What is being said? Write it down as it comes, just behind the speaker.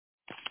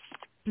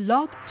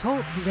Blog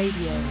Talk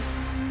Radio.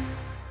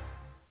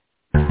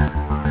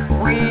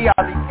 We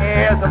are the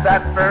heirs of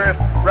that first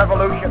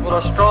revolution. Will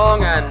a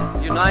strong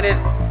and united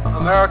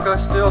America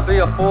still be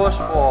a force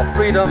for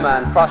freedom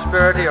and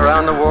prosperity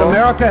around the world?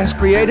 America has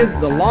created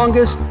the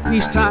longest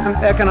peacetime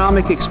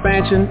economic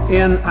expansion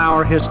in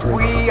our history.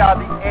 We are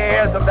the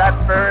heirs of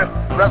that first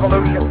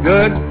revolution.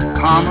 Good,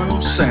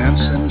 common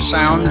sense, and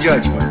sound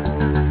judgment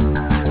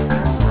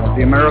of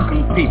the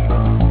American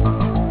people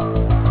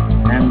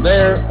and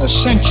their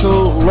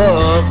essential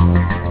love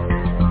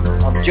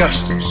of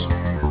justice.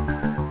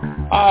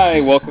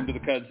 Hi, welcome to the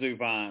Kudzu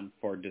Vine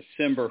for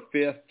December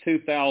 5th,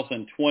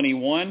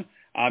 2021.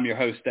 I'm your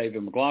host,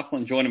 David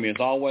McLaughlin. Joining me as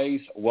always,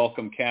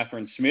 welcome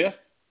Catherine Smith.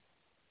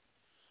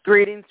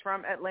 Greetings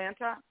from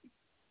Atlanta.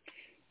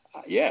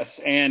 Yes,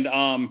 and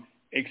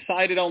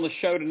excited on the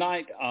show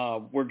tonight.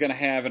 We're going to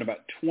have in about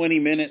 20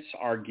 minutes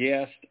our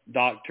guest,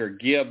 Dr.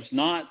 Gibbs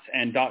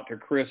and Dr.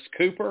 Chris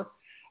Cooper.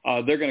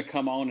 They're going to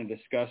come on and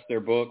discuss their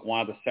book,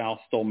 Why the South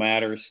Still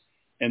Matters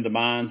in the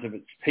Minds of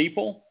Its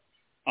People.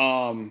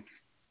 And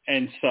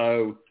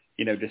so,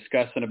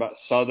 discussing about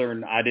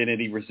Southern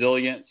identity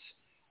resilience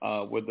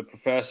with the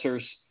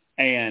professors.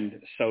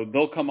 And so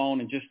they'll come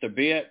on in just a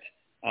bit.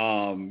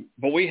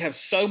 But we have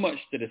so much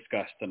to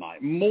discuss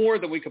tonight, more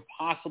than we could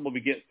possibly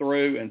get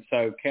through. And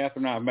so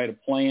Catherine and I have made a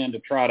plan to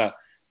try to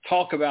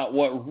talk about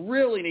what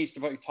really needs to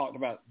be talked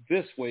about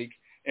this week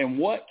and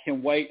what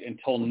can wait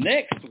until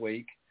next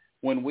week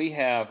when we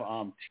have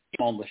Tim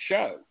on the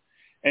show.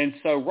 And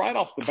so right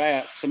off the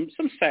bat, some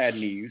sad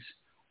news.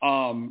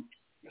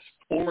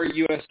 Former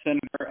U.S.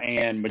 Senator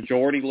and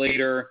Majority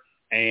Leader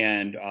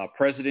and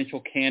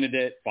presidential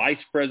candidate, vice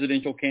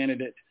presidential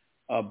candidate,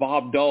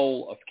 Bob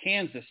Dole of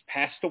Kansas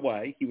passed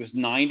away. He was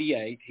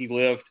 98. He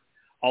lived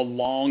a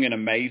long and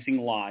amazing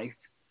life.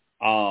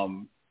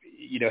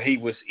 He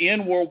was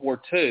in World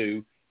War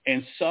II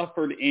and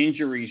suffered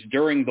injuries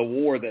during the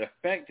war that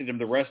affected him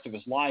the rest of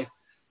his life.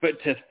 But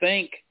to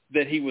think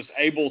that he was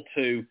able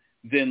to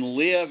then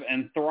live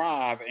and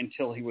thrive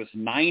until he was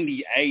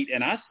 98.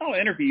 And I saw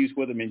interviews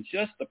with him in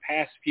just the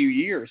past few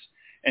years,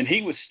 and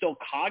he was still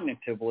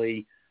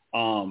cognitively,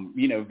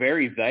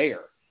 very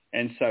there.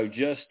 And so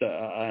just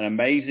an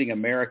amazing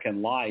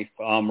American life,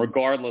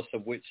 regardless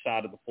of which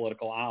side of the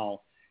political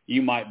aisle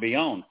you might be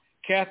on.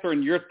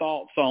 Catherine, your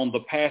thoughts on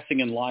the passing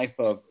in life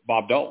of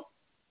Bob Dole?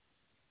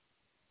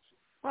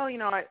 Well,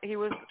 he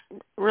was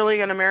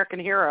really an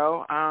American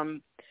hero.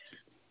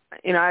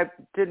 I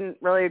didn't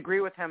really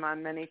agree with him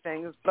on many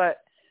things,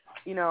 but,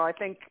 I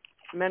think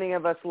many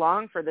of us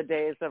long for the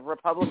days of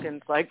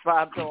Republicans like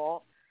Bob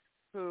Dole,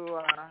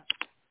 who,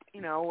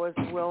 was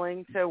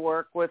willing to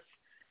work with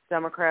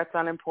Democrats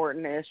on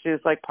important issues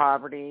like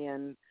poverty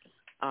and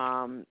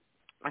I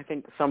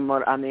think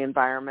somewhat on the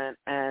environment.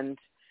 And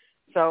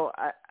so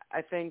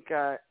I think,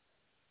 I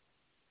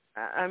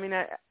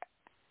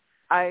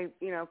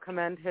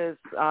commend his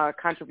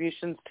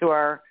contributions to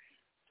our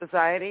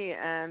society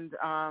and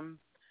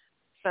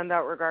send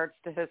out regards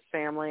to his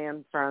family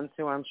and friends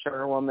who I'm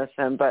sure will miss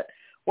him. But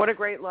what a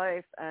great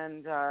life,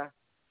 and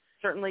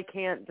certainly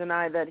can't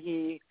deny that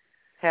he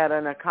had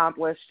an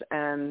accomplished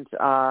and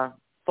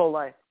full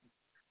life.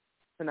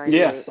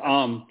 Yes,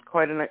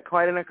 quite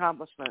an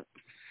accomplishment.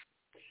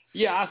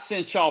 Yeah, I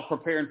sent y'all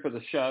preparing for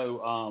the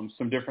show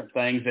some different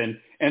things,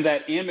 and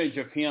that image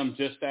of him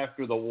just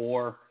after the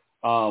war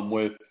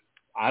with,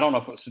 I don't know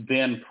if it was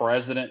then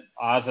President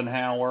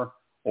Eisenhower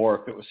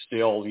or if it was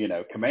still,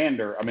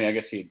 Commander. I mean, I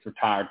guess he had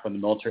retired from the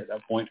military at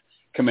that point,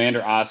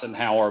 Commander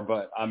Eisenhower.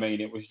 But,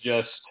 it was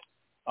just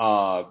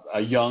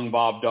a young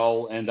Bob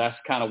Dole, and that's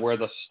kind of where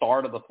the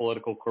start of the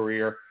political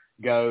career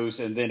goes.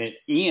 And then it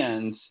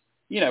ends,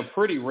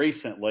 pretty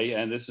recently.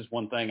 And this is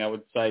one thing I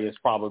would say is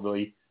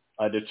probably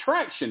a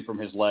detraction from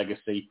his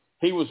legacy.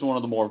 He was one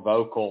of the more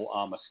vocal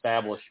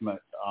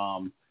establishment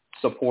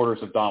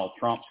supporters of Donald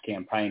Trump's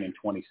campaign in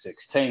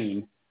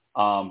 2016.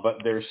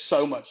 But there's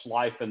so much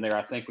life in there.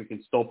 I think we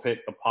can still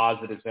pick the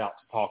positives out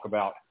to talk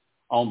about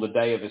on the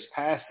day of his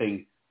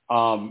passing.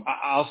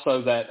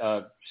 Also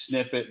that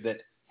snippet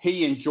that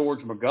he and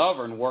George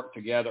McGovern worked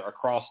together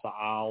across the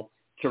aisle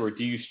to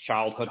reduce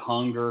childhood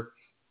hunger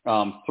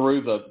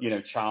through the,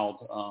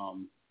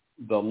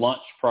 the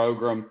lunch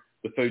program,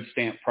 the food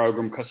stamp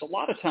program, because a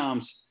lot of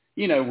times,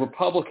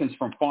 Republicans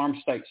from farm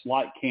states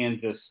like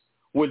Kansas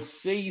would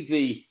see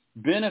the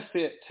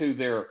benefit to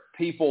their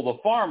people, the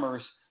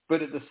farmers,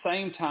 but at the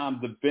same time,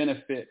 the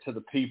benefit to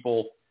the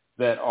people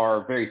that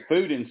are very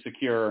food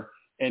insecure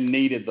and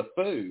needed the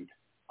food.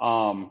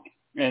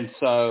 And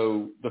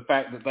so the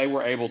fact that they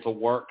were able to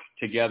work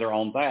together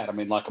on that,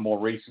 like a more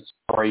recent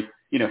story,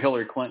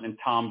 Hillary Clinton and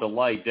Tom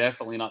DeLay,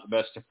 definitely not the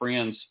best of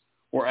friends,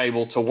 were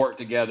able to work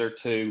together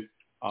to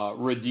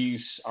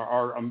reduce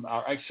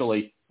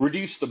the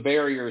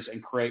barriers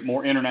and create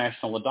more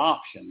international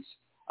adoptions.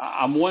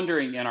 I'm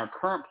wondering, in our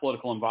current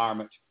political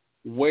environment,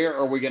 where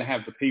are we going to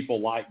have the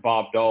people like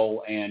Bob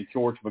Dole and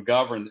George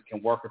McGovern that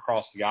can work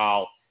across the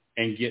aisle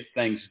and get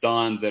things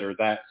done that are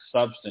that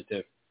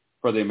substantive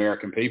for the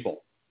American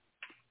people?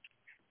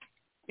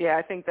 Yeah,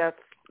 I think that's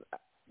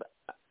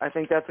I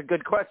think that's a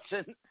good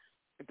question.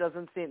 It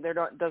doesn't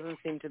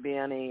seem to be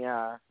any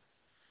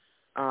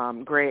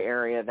gray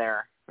area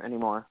there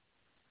anymore.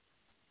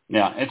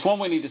 Yeah, it's one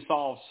we need to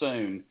solve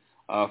soon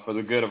for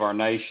the good of our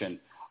nation.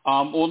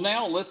 Well,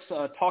 now let's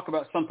talk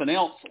about something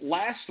else.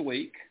 Last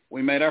week,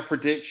 we made our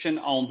prediction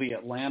on the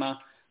Atlanta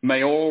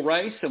mayoral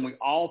race, and we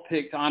all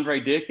picked Andre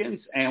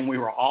Dickens, and we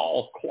were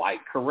all quite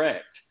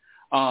correct.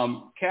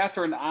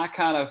 Catherine, I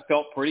kind of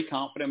felt pretty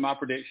confident in my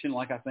prediction,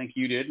 like I think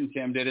you did and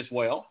Tim did as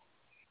well.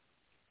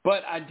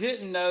 But I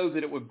didn't know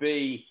that it would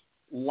be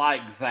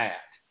like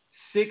that.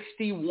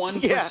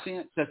 61%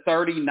 to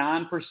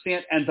 39%.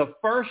 And the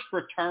first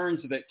returns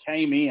that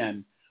came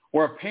in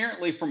were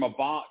apparently from a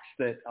box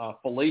that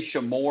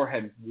Felicia Moore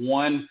had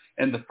won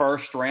in the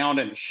first round,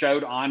 and it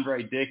showed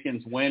Andre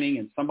Dickens winning.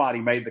 And somebody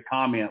made the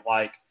comment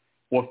like,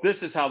 well, if this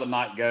is how the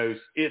night goes,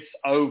 it's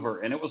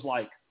over. And it was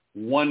like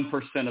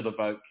 1% of the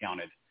vote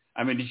counted.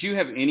 I mean, did you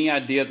have any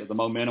idea that the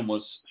momentum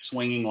was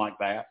swinging like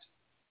that?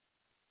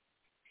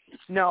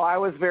 No, I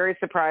was very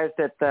surprised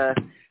at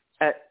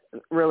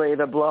really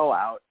the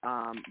blowout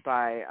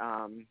by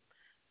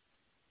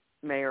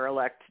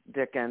Mayor-elect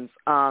Dickens.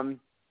 I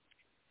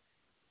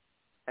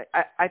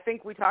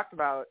think we talked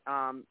about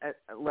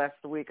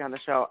last week on the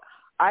show.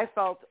 I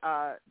felt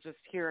just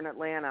here in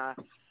Atlanta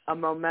a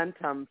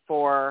momentum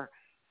for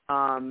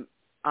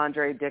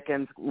Andre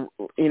Dickens,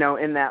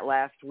 in that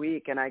last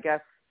week, and I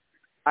guess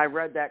I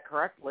read that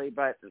correctly,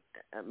 but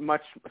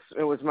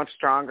it was much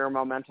stronger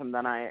momentum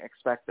than I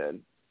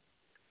expected.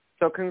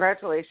 So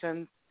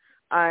congratulations.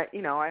 I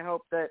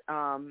hope that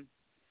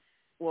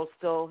we'll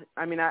still.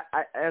 I mean,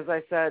 as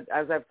I've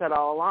said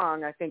all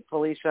along, I think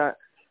Felicia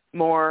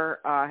Moore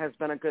has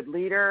been a good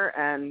leader,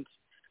 and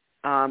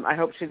I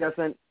hope she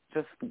doesn't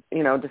just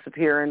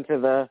disappear into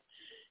the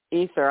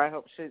ether. I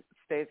hope she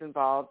stays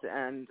involved,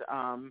 and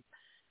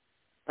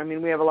I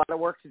mean, we have a lot of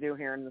work to do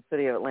here in the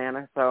city of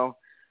Atlanta, so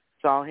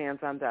it's all hands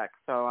on deck.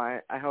 So I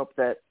hope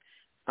that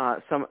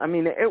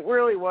it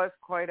really was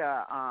quite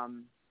a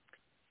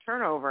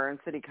turnover in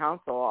city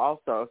council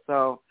also.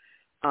 So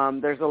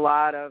there's a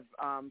lot of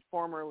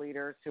former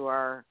leaders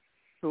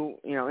who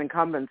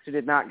incumbents who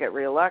did not get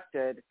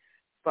reelected,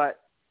 but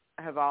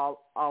have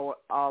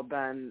all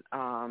been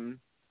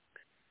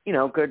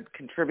good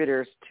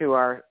contributors to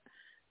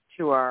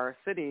our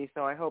city.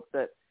 So I hope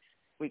that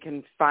we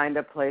can find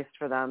a place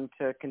for them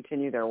to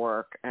continue their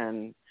work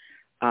and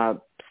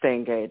stay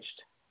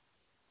engaged.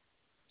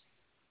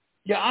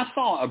 Yeah, I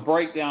saw a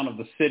breakdown of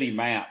the city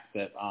map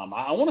that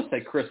I want to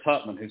say Chris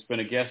Hutman, who's been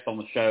a guest on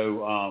the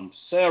show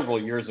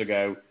several years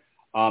ago,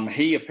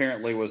 he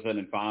apparently was an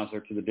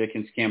advisor to the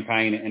Dickens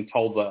campaign and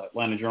told the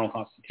Atlanta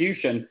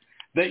Journal-Constitution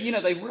that,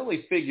 they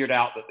really figured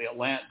out that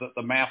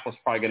the map was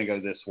probably going to go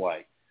this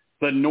way.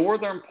 The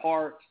northern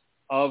part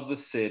of the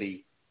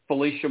city,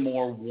 Felicia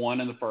Moore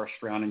won in the first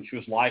round, and she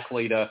was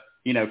likely to,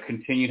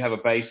 continue to have a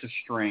base of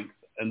strength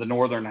in the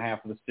northern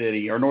half of the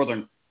city, or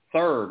northern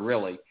third,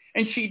 really.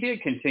 And she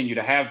did continue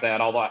to have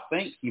that, although I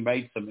think he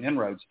made some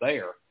inroads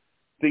there.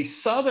 The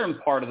southern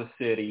part of the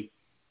city,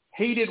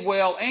 he did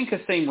well, and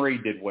Kasim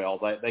Reed did well.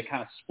 They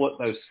kind of split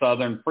those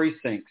southern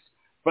precincts,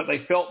 but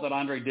they felt that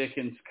Andre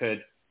Dickens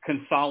could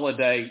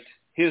consolidate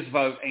his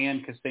vote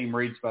and Kasim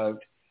Reed's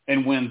vote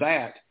and win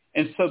that.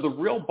 And so the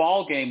real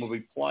ball game will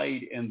be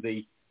played in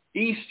the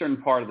eastern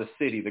part of the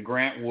city, the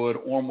Grantwood,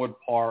 Ormwood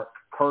Park,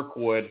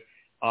 Kirkwood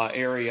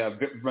area,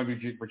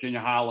 maybe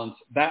Virginia Highlands,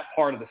 that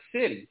part of the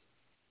city.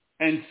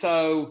 And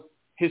so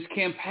his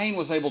campaign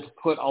was able to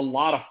put a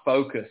lot of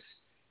focus,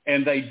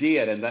 and they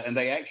did, and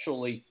they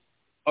actually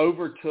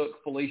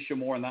overtook Felicia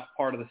Moore in that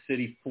part of the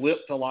city,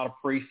 flipped a lot of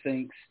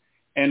precincts,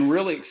 and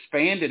really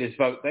expanded his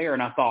vote there.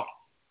 And I thought,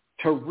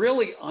 to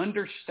really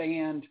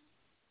understand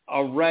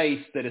a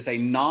race that is a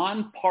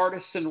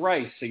nonpartisan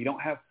race, so you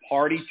don't have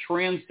party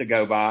trends to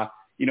go by.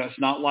 It's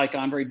not like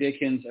Andre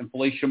Dickens and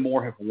Felicia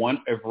Moore have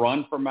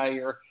run for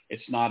mayor.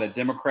 It's not a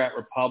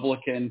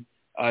Democrat-Republican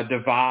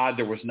divide.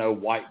 There was no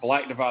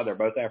white-black divide. They're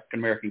both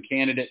African-American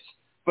candidates.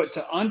 But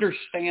to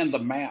understand the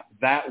map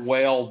that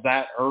well,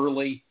 that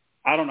early,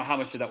 I don't know how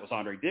much of that was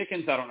Andre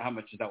Dickens. I don't know how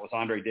much of that was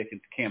Andre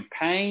Dickens'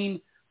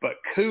 campaign, but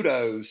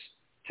kudos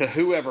to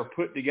whoever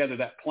put together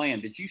that plan.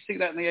 Did you see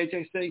that in the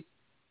AJC?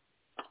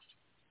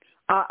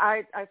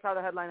 I saw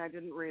the headline. I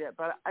didn't read it,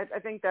 but I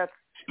think that's,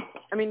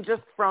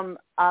 just from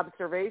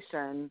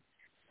observation,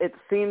 it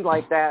seemed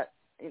like that.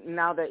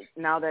 Now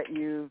that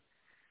you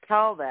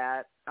tell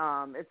that,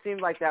 it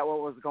seemed like that what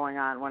was going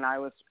on when I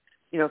was,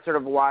 sort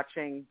of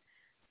watching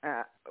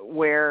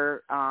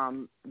where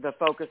the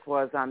focus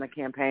was on the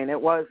campaign. It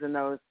was in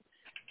those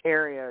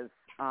areas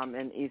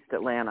in East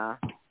Atlanta,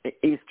 the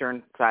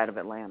eastern side of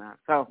Atlanta.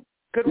 So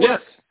good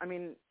work.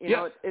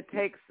 Yes.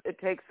 It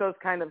takes those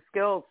kind of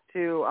skills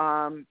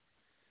to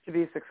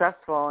be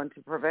successful and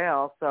to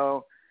prevail.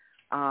 So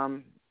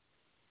I'm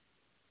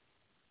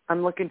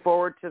looking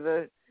forward to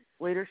the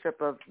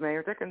leadership of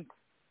Mayor Dickens.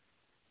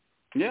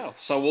 Yeah,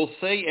 so we'll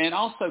see. And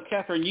also,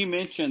 Catherine, you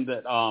mentioned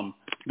that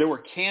there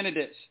were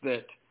candidates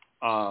that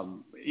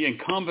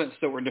incumbents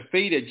that were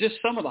defeated. Just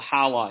some of the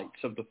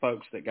highlights of the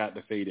folks that got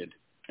defeated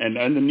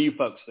and the new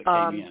folks that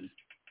came in?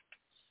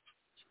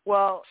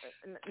 Well,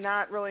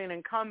 not really an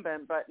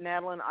incumbent, but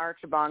Madeline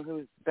Archibong,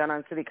 who's been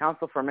on city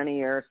council for many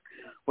years,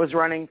 was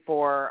running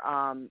for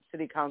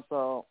city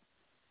council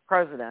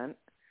president,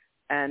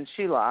 and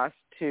she lost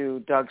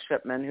to Doug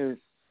Shipman, who's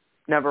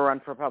never run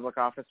for public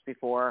office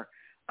before,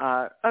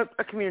 a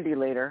community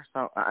leader.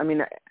 So, I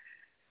mean,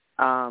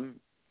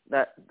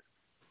 that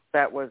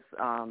was,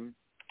 I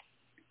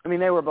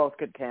mean, they were both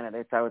good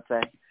candidates, I would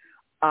say.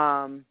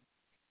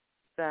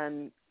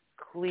 Then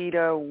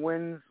Cleta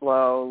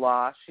Winslow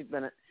lost. She'd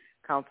been at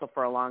council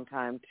for a long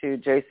time, to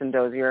Jason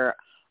Dozier,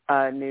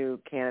 a new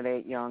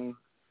candidate, young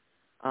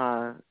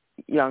man.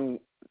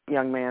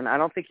 I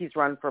don't think he's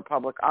run for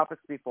public office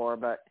before,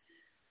 but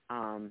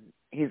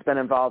he was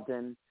involved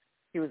in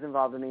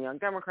the Young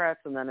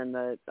Democrats and then in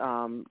the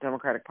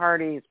Democratic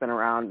Party. He's been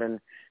around and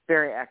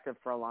very active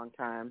for a long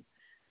time.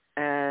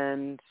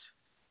 And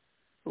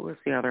who was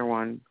the other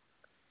one?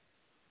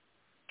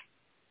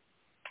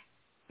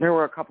 There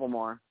were a couple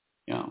more.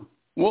 Yeah.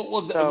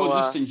 Well,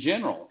 just in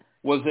general,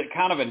 was it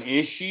kind of an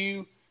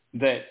issue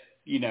that,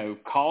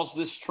 caused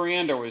this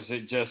trend, or was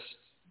it just,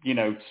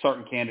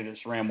 certain candidates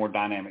ran more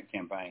dynamic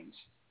campaigns?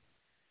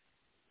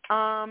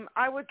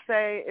 I would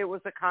say it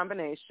was a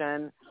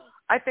combination.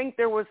 I think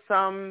there was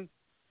some,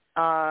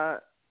 I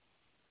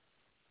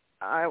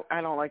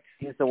don't like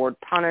to use the word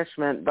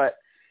punishment, but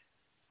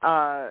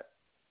I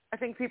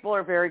think people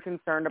are very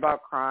concerned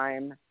about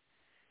crime,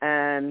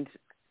 and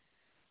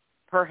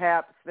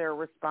perhaps their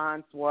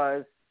response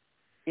was,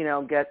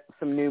 get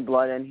some new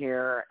blood in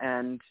here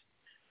and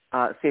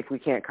see if we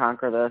can't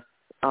conquer this.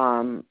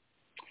 I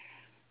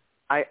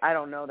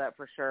don't know that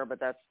for sure, but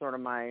that's sort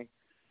of my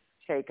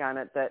take on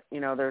it, that,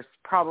 there's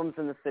problems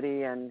in the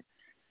city, and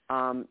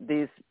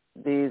these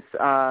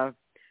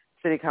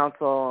city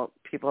council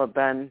people have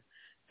been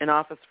in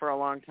office for a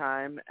long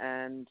time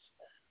and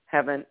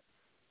haven't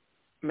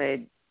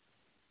made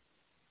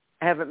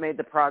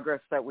the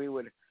progress that we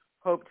would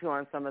hope to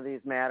on some of these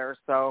matters.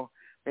 So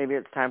maybe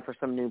it's time for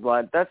some new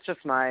blood. That's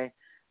just my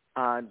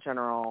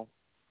general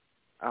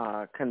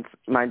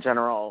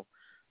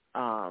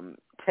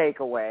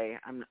takeaway.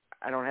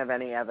 I don't have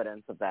any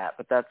evidence of that,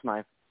 but that's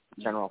my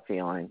general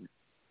feeling.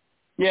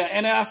 Yeah,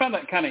 and I found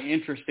that kind of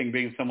interesting,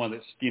 being someone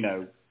that's,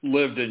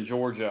 lived in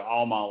Georgia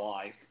all my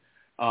life,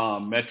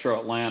 Metro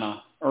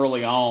Atlanta,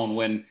 early on,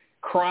 when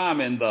crime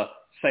in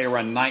say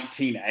around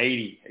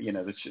 1980,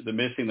 the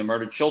missing, the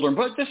murdered children,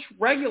 but just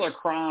regular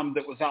crime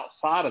that was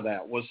outside of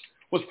that was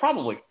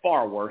probably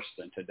far worse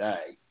than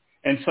today.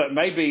 And so it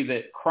may be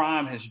that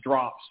crime has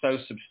dropped so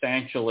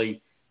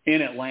substantially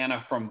in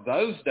Atlanta from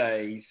those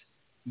days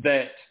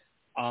that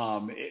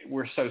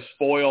we're so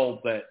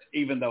spoiled that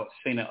even though it's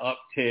seen an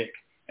uptick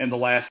in the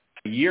last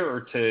year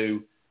or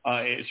two,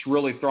 it's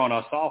really thrown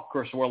us off. Of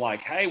course, we're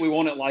like, hey, we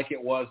want it like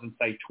it was in,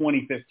 say,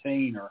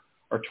 2015 or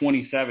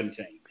 2017.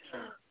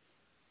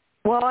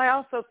 Well, I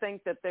also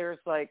think that there's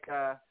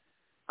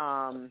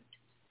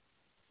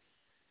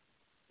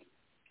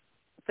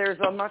there's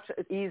a much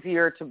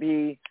easier to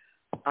be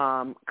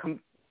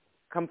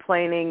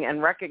complaining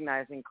and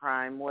recognizing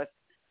crime with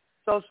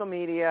social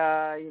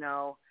media,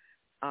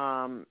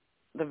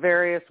 the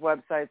various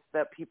websites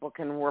that people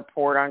can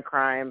report on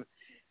crime.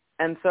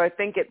 And so I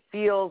think it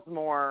feels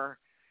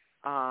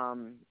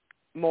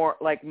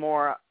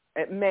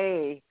it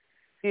may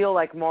feel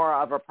like more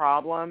of a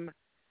problem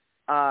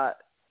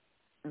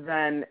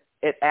than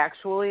it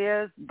actually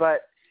is.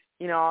 But,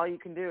 all you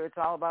can do, it's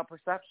all about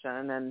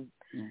perception. And,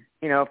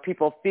 if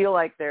people feel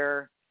like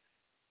they're,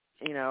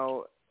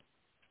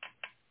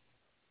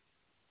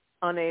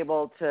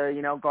 unable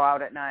to, go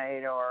out at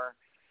night, or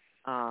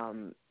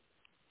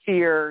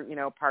fear,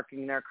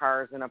 parking their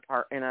cars in a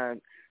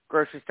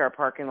grocery store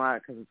parking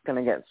lot because it's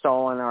going to get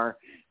stolen, or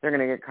they're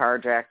going to get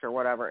carjacked or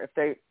whatever. If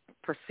they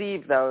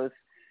perceive those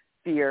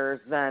fears,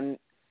 then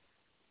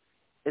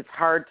it's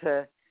hard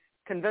to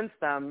convince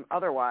them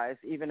otherwise,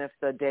 even if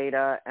the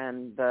data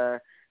and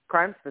the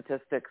crime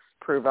statistics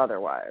prove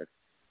otherwise.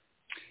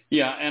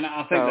 Yeah, and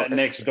I think that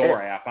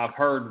Nextdoor app, I've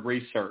heard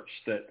research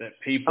that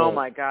people, oh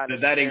my God,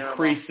 that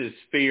increases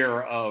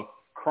fear of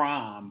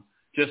crime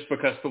just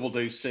because people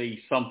do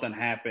see something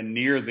happen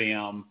near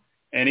them.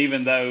 And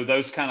even though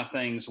those kind of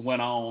things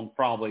went on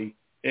probably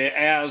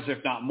as,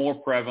 if not more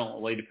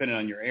prevalently, depending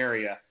on your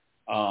area,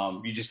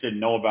 you just didn't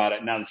know about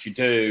it. Now that you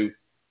do,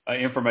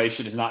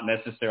 information is not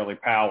necessarily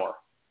power.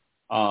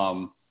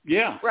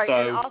 Yeah. Right.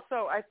 So, and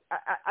also,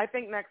 I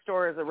think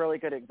Nextdoor is a really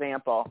good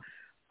example.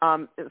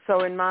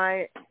 So in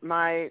my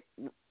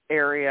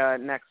area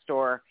next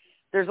door,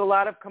 there's a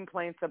lot of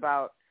complaints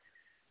about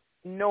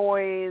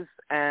noise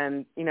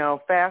and,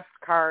 fast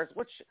cars,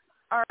 which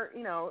are,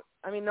 those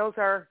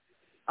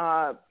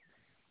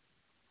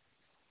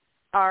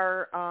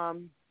are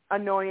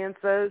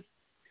annoyances.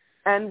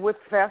 And with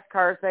fast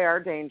cars, they are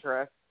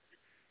dangerous.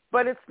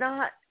 But it's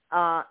not,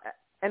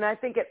 and I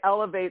think it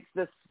elevates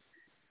this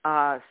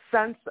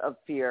sense of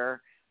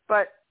fear.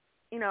 But,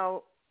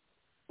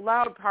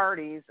 loud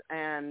parties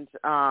and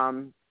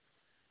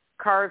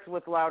cars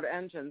with loud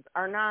engines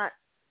are not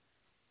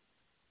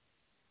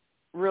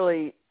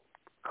really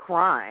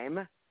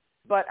crime,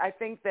 but I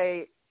think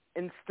they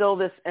instill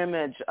this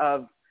image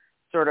of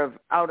sort of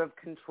out of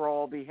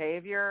control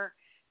behavior,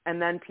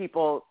 and then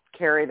people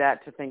carry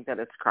that to think that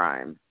it's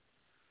crime.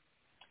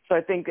 So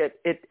I think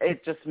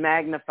it just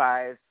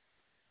magnifies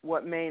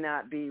what may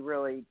not be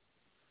really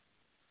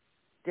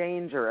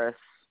dangerous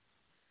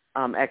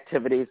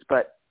activities,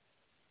 but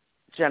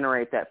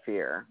generate that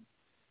fear.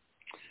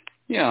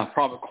 Yeah,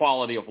 probably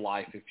quality of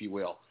life, if you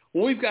will.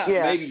 Well, we've got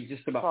maybe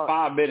just about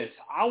 5 minutes.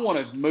 I want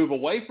to move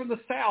away from the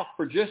South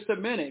for just a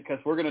minute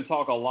because we're going to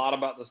talk a lot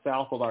about the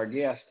South with our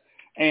guest.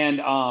 And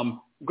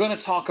we're going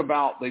to talk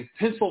about the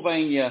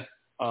Pennsylvania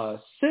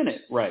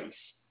Senate race.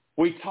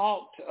 We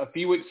talked a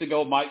few weeks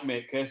ago, Mike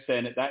Mitkus,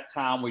 and at that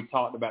time we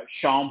talked about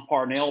Sean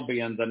Parnell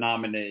being the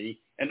nominee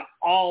and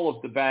all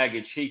of the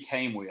baggage he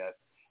came with.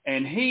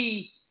 And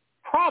he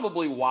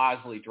probably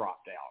wisely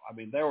dropped out. I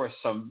mean, there were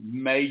some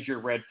major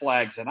red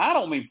flags, and I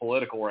don't mean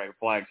political red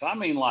flags. I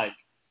mean like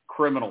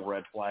criminal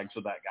red flags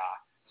with that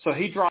guy. So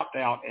he dropped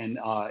out and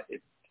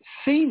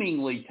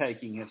seemingly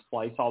taking his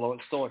place, although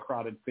it's still a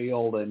crowded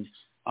field, and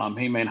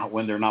he may not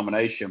win their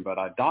nomination. But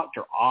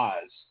Dr.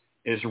 Oz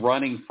is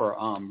running for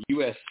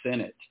U.S.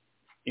 Senate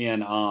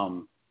in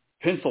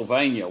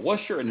Pennsylvania.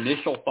 What's your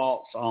initial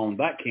thoughts on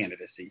that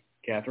candidacy,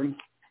 Catherine?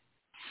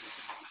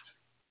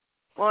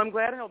 Well, I'm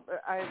glad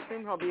I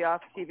assume he'll be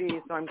off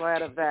TV, so I'm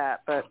glad of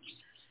that. But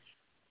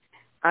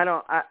I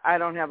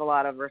don't have a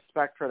lot of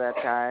respect for that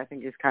guy. I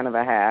think he's kind of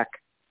a hack.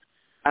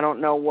 I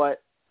don't know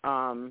what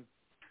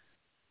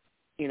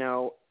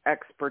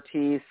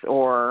expertise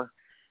or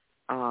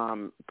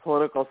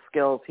political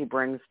skills he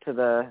brings to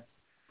the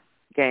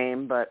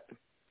game, but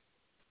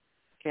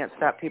can't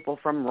stop people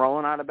from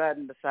rolling out of bed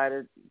and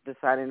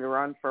deciding to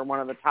run for one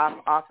of the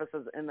top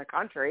offices in the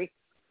country.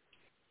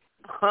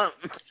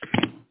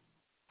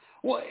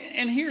 Well,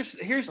 and here's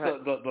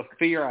the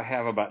fear I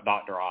have about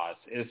Dr. Oz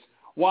is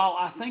while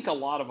I think a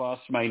lot of us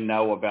may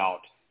know about,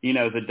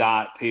 the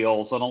diet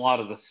pills and a lot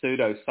of the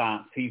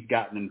pseudoscience he's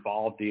gotten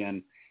involved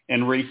in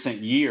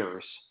recent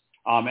years,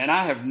 and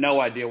I have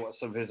no idea what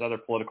some of his other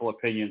political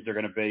opinions are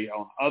going to be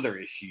on other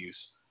issues,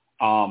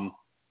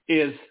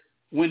 is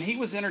when he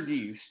was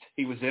introduced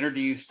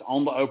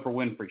on the Oprah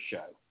Winfrey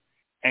Show.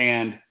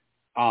 And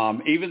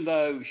even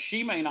though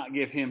she may not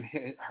give him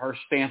her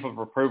stamp of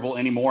approval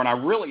anymore, and I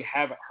really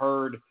haven't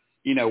heard,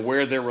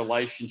 where their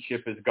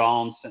relationship has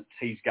gone since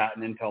he's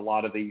gotten into a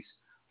lot of these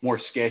more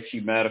sketchy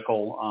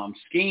medical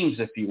schemes,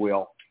 if you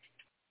will.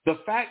 The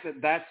fact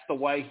that that's the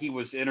way he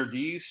was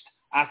introduced,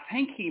 I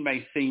think he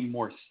may seem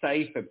more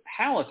safe and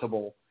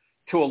palatable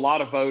to a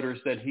lot of voters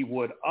than he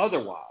would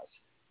otherwise.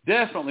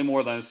 Definitely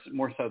more so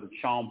than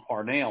Sean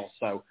Parnell.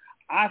 So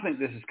I think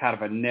this is kind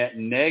of a net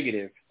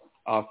negative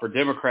for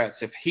Democrats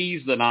if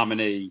he's the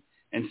nominee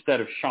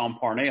instead of Sean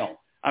Parnell.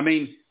 I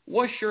mean,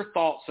 what's your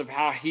thoughts of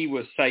how he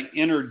was, say,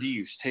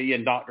 introduced? He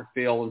and Dr.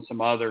 Phil and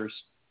some others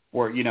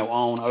were,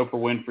 on Oprah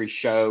Winfrey's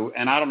show,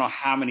 and I don't know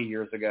how many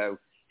years ago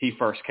he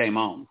first came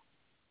on.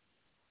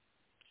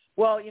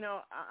 Well,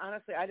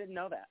 honestly, I didn't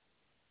know that.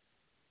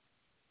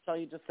 So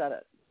you just said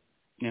it.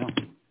 Yeah.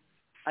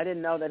 I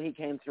didn't know that he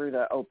came through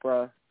the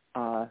Oprah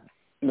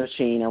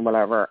machine or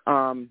whatever.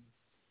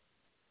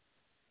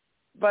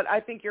 But I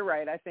think you're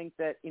right. I think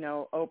that,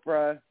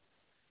 Oprah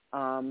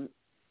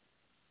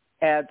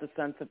adds a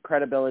sense of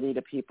credibility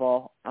to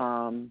people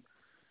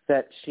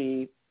that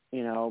she,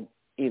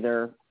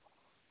 either,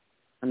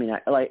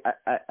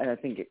 I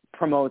think it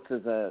promotes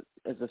is a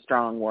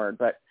strong word,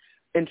 but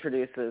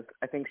introduces.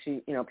 I think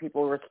she,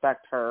 people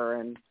respect her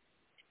and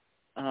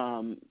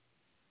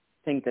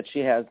think that she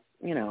has,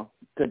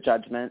 good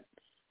judgment.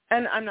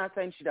 And I'm not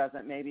saying she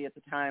doesn't. Maybe at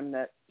the time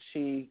that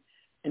she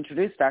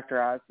introduced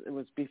Dr. Oz, it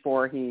was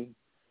before he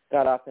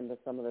got off into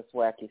some of this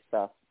wacky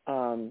stuff.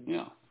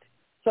 Yeah.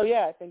 So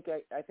yeah,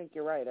 I think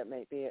you're right. It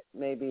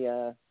may be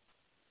a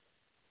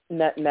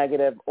net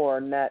negative or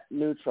net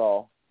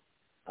neutral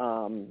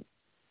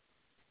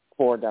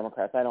for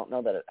Democrats. I don't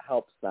know that it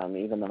helps them,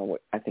 even though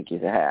I think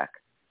he's a hack.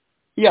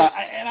 Yeah,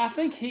 and I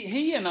think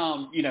he and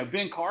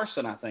Ben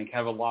Carson, I think,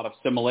 have a lot of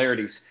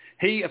similarities.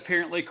 He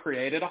apparently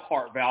created a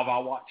heart valve. I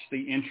watched the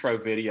intro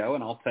video,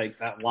 and I'll take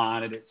that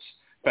line at its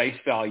face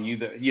value.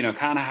 That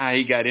kind of how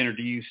he got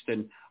introduced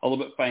and a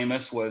little bit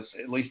famous was,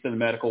 at least in the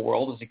medical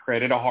world, is he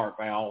created a heart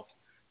valve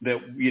that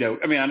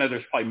I know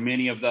there's probably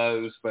many of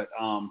those, but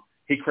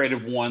he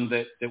created one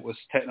that was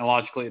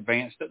technologically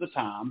advanced at the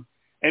time.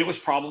 And it was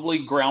probably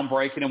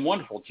groundbreaking and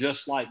wonderful, just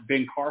like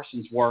Ben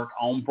Carson's work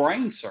on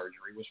brain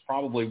surgery was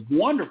probably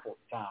wonderful at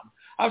the time.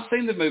 I've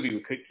seen the movie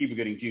with Cuba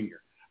Gooding Jr.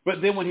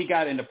 But then when he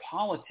got into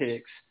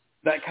politics,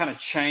 that kind of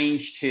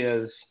changed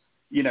his,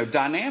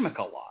 dynamic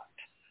a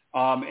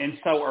lot. And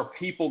so are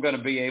people going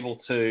to be able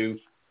to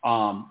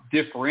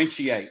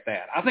differentiate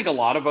that? I think a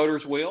lot of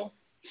voters will.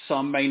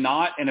 Some may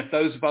not. And if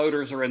those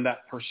voters are in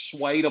that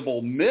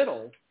persuadable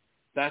middle,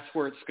 that's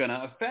where it's going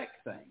to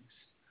affect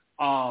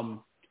things.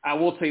 I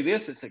will tell you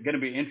this, it's going to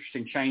be an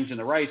interesting change in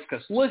the race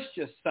because let's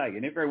just say,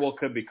 and it very well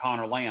could be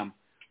Connor Lamb,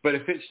 but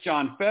if it's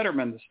John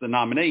Fetterman that's the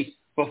nominee,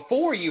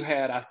 Before you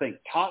had, I think,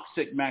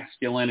 toxic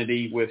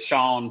masculinity with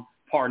Sean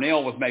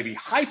Parnell, with maybe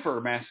hyper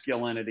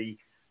masculinity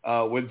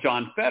with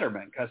John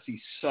Fetterman, because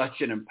he's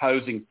such an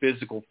imposing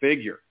physical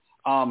figure.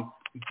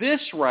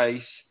 This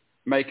race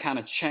may kind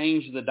of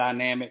change the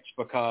dynamics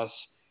because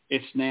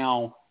it's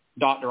now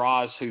Dr.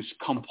 Oz who's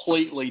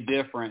completely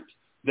different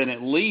than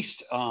at least,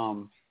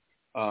 Sean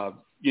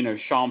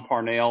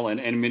Parnell and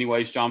in many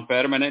ways John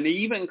Fetterman and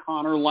even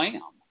Connor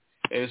Lamb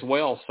as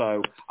well.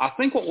 So I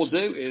think what we'll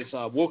do is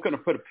we're going to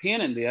put a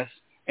pin in this,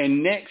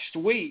 and next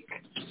week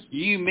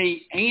you,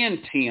 me, and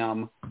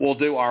Tim will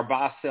do our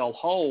buy, sell,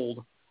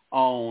 hold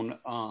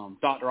on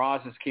Dr.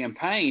 Oz's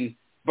campaign.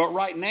 But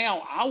right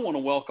now I want to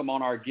welcome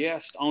on our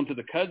guest onto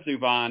the kudzu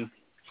vine,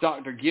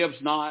 Dr. Gibbs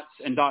Knotts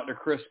and Dr.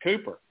 Chris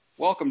Cooper.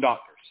 Welcome,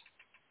 doctors.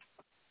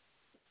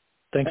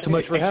 Thanks so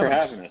much for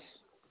having us.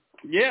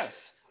 Yes.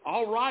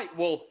 All right.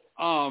 Well,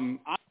 I'm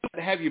glad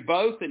to have you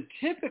both, and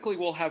typically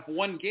we'll have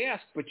one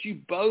guest, but you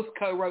both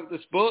co-wrote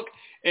this book,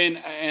 and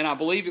I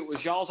believe it was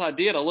y'all's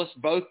idea to let's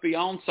both be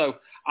on. So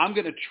I'm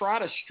going to try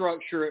to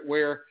structure it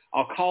where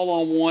I'll call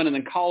on one and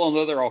then call on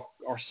the other, or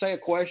say a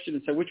question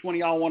and say which one of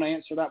y'all want to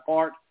answer that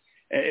part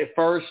at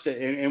first,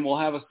 and we'll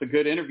have us a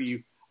good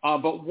interview.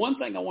 But one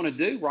thing I want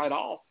to do right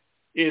off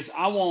is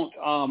I want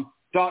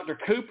Dr.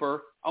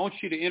 Cooper, I want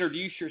you to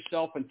introduce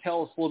yourself and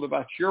tell us a little bit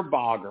about your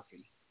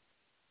biography.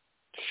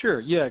 Sure.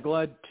 Yeah,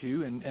 glad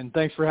to. And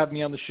thanks for having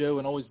me on the show,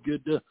 and always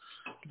good to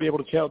be able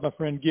to chat with my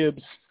friend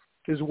Gibbs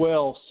as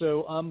well.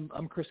 So I'm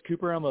Chris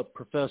Cooper. I'm a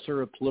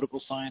professor of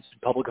political science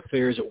and public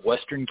affairs at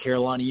Western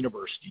Carolina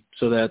University.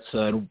 So that's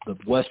the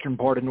western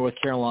part of North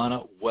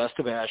Carolina, west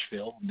of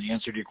Asheville. And the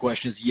answer to your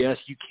question is yes,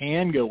 you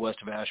can go west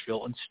of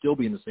Asheville and still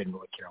be in the state of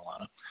North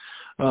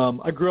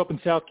Carolina. I grew up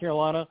in South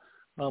Carolina.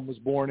 Was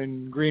born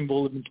in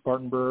Greenville, lived in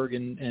Spartanburg,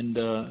 and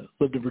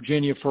lived in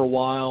Virginia for a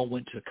while.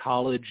 Went to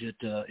college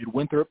at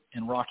Winthrop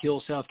in Rock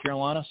Hill, South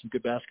Carolina. Some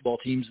good basketball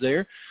teams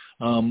there.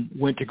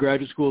 Went to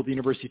graduate school at the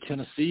University of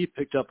Tennessee.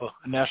 Picked up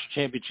a national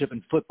championship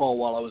in football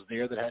while I was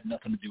there that had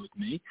nothing to do with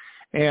me.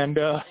 And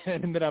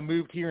then I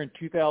moved here in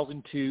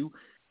 2002,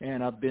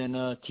 and I've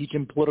been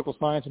teaching political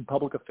science and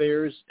public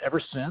affairs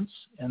ever since.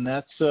 And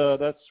that's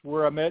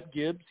where I met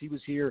Gibbs. He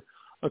was here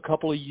a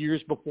couple of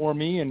years before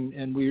me,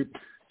 and we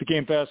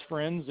became fast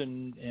friends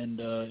and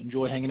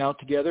enjoy hanging out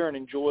together and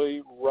enjoy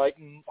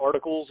writing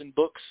articles and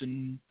books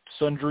and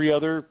sundry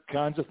other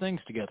kinds of things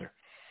together.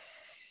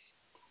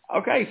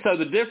 Okay, so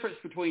the difference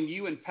between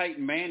you and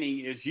Peyton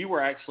Manning is you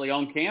were actually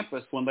on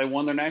campus when they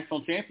won their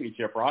national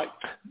championship, right?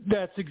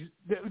 That's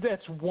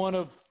one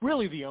of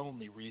really the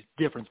only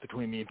difference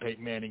between me and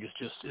Peyton Manning is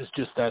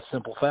just that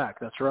simple fact.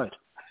 That's right.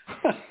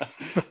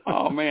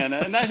 Oh man,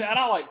 and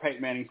I like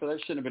Peyton Manning, so that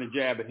shouldn't have been a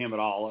jab at him at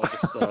all.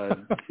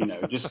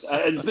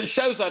 It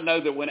shows I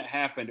know that when it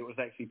happened, it was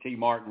actually T.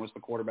 Martin was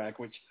the quarterback,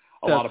 which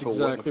lot of people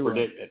wouldn't have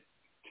predicted. Right.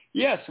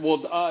 Yes, well,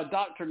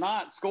 Dr.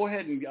 Knotts, go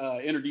ahead and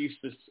introduce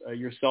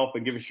yourself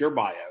and give us your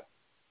bio.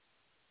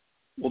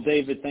 Well,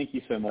 David, thank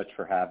you so much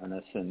for having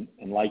us. And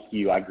like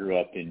you, I grew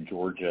up in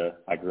Georgia.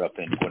 I grew up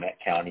in Gwinnett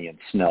County in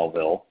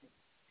Snellville,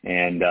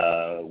 and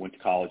went to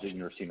college at the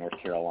University of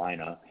North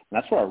Carolina.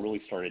 And that's where I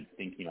really started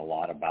thinking a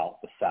lot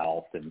about the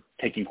South and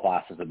taking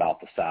classes about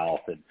the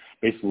South and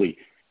basically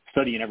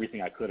studying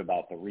everything I could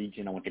about the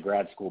region. I went to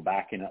grad school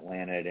back in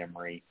Atlanta at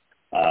Emory.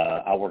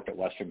 I worked at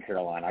Western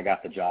Carolina. I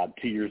got the job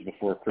 2 years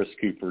before Chris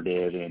Cooper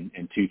did in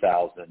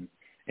 2000.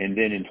 And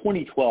then in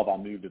 2012, I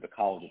moved to the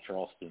College of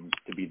Charleston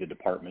to be the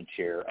department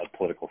chair of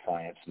political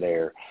science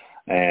there.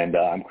 And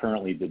I'm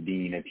currently the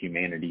Dean of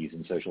Humanities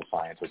and Social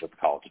Sciences at the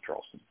College of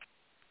Charleston.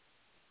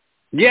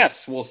 Yes,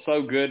 well,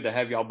 so good to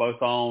have y'all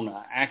both on,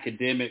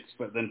 academics,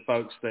 but then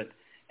folks that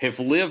have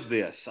lived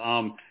this.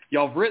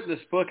 Y'all have written this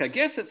book. I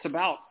guess it's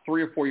about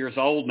 3 or 4 years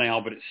old now,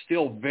 but it's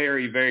still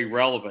very, very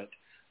relevant.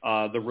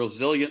 The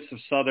resilience of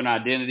Southern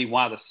identity,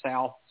 why the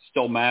South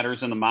still matters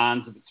in the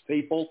minds of its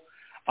people.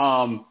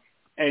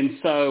 And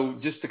so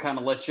just to kind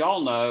of let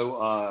y'all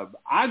know,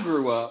 I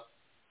grew up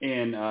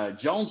in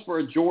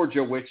Jonesboro,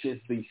 Georgia, which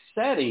is the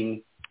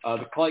setting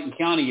that Clayton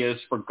County is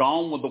for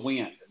Gone with the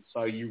Wind.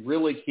 So you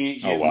really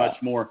can't get much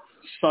more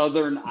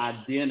Southern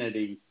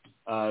identity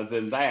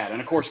than that.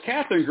 And, of course,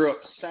 Catherine grew up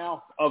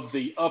south of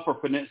the Upper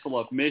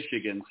Peninsula of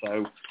Michigan,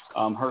 so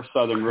her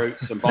Southern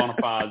roots and bona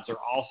fides are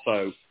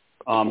also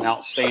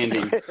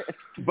outstanding.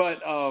 But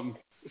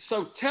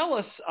so tell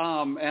us,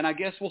 and I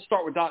guess we'll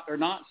start with Dr.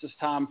 Knotts this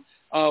time,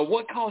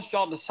 what caused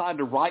y'all to decide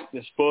to write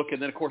this book?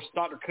 And then, of course,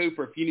 Dr.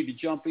 Cooper, if you need to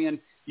jump in,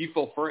 you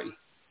feel free.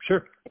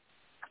 Sure.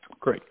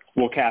 Great.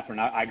 Well, Catherine,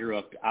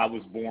 I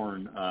was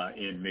born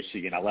in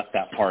Michigan. I left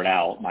that part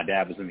out. My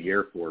dad was in the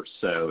Air Force,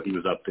 so he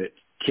was up at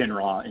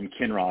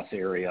Kinross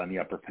area on the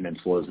Upper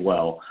Peninsula as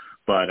well.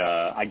 But,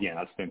 again,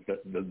 I spent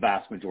the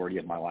vast majority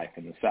of my life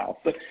in the South.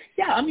 But,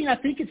 yeah, I mean, I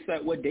think it's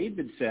that what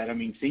David said. I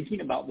mean,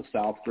 thinking about the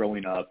South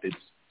growing up, it's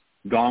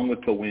Gone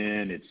with the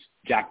Wind, it's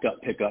jacked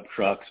up pickup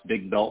trucks,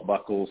 big belt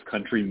buckles,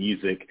 country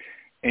music.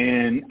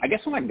 And I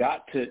guess when I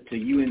got to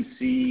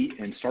UNC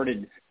and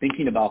started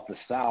thinking about the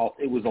South,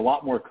 it was a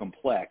lot more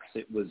complex.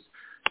 It was,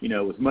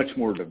 it was much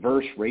more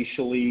diverse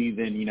racially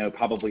than,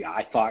 probably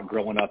I thought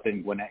growing up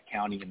in Gwinnett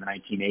County in the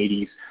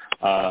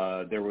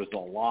 1980s. There was a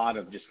lot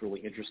of just really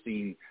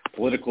interesting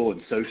political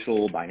and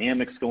social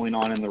dynamics going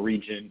on in the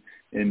region.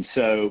 And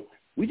so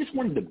we just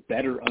wanted to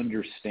better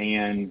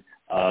understand,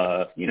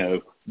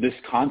 this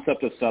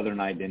concept of Southern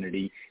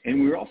identity.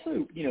 And we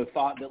also,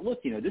 thought that,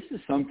 look, this is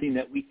something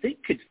that we think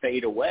could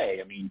fade away.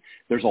 I mean,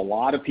 there's a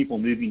lot of people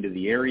moving to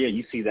the area.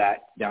 You see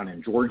that down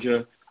in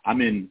Georgia.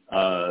 I'm in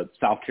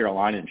South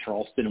Carolina and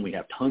Charleston, and we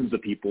have tons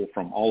of people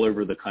from all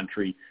over the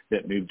country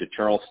that move to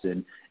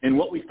Charleston. And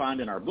what we find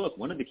in our book,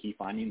 one of the key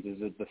findings is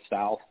that the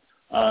South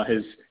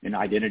an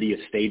identity has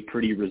stayed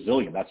pretty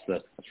resilient. That's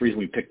the reason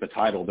we picked the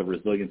title, The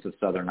Resilience of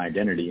Southern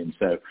Identity. And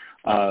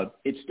so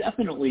it's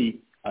definitely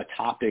a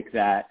topic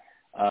that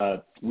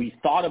we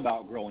thought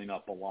about growing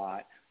up a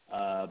lot,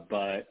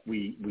 but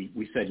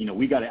we said,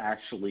 we got to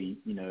actually,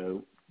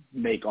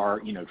 make our,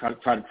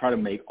 try to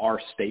make our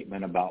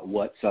statement about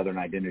what Southern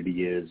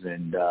identity is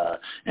and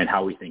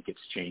how we think it's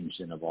changed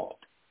and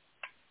evolved.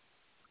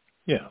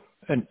 Yeah.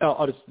 And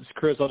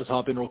Chris, I'll just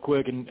hop in real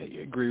quick and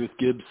agree with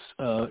Gibbs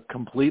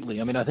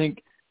completely. I mean, I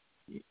think,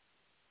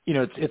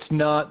 it's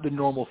not the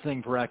normal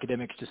thing for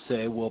academics to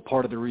say, well,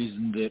 part of the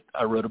reason that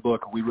I wrote a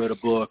book or we wrote a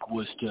book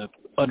was to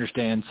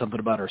understand something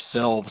about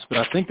ourselves. But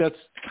I think that's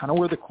kind of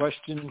where the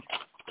question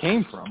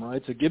came from,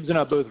 right? So Gibbs and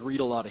I both read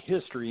a lot of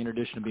history in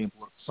addition to being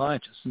political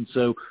scientists. And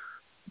so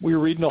we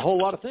were reading a whole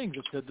lot of things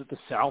that said that the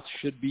South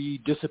should be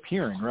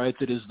disappearing, right?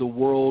 That as the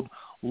world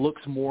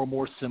looks more and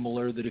more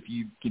similar, that if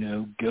you,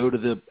 go to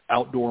the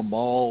outdoor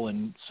mall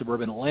in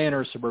suburban Atlanta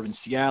or suburban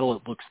Seattle,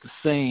 it looks the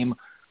same.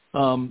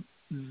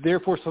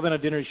 Therefore, Southern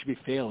identity should be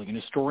failing. And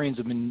historians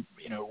have been,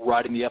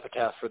 writing the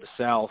epitaph for the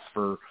South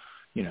for,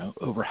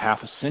 over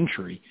half a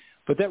century.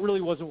 But that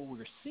really wasn't what we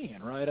were seeing,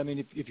 right? I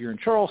mean, if you're in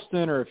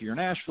Charleston or if you're in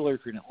Asheville or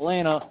if you're in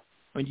Atlanta,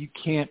 I mean, you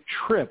can't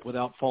trip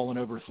without falling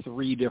over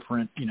 3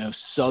 different,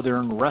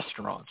 Southern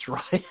restaurants,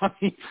 right? I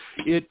mean,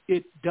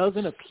 it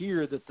doesn't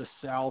appear that the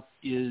South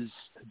is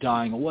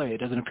dying away. It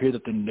doesn't appear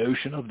that the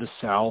notion of the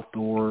South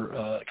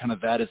or kind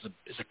of that as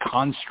a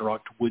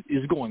construct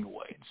is going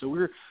away. And so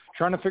we're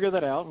trying to figure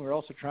that out, and we're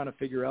also trying to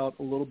figure out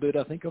a little bit,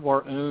 I think, of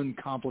our own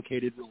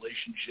complicated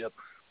relationship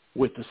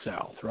with the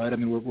South, right? I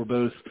mean, we're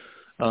both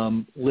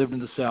lived in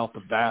the South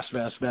the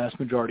vast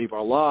majority of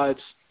our lives,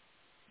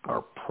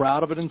 are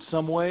proud of it in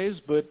some ways,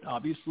 but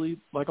obviously,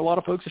 like a lot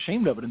of folks,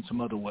 ashamed of it in some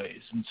other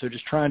ways. And so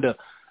just trying to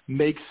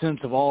make sense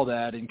of all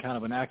that in kind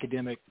of an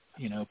academic,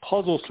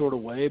 puzzle sort of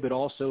way, but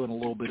also in a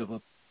little bit of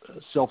a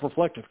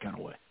self-reflective kind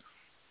of way.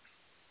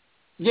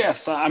 Yes.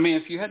 I mean,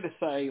 if you had to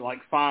say like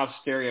 5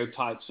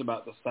 stereotypes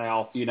about the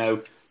South,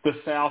 the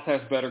South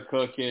has better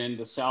cooking,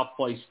 the South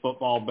plays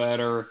football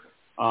better,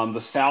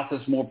 the South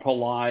is more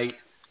polite,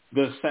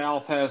 the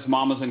South has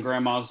mamas and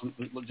grandmas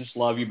that just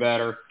love you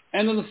better,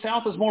 and then the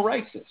South is more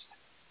racist.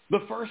 The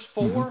first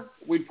 4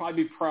 we'd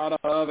probably be proud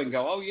of and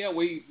go, oh, yeah,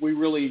 we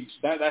really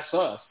that's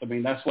us. I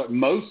mean, that's what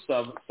most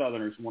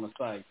Southerners want to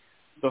say.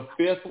 The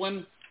 5th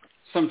one,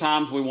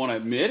 sometimes we want to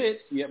admit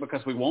it,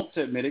 because we want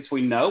to admit it, because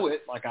we know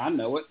it, like I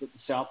know it, that the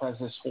South has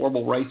this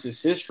horrible racist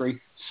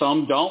history.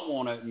 Some don't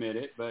want to admit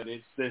it, but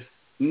it's this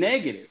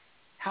negative.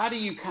 How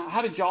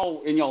did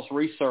y'all, in y'all's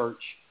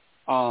research,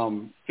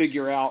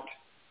 figure out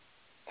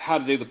how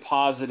to do the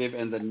positive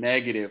and the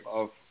negative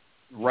of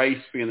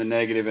race being the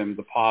negative and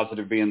the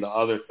positive being the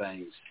other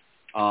things?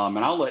 And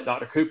I'll let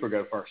Dr. Cooper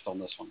go first on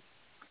this one.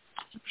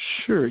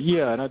 Sure,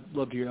 yeah, and I'd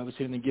love to hear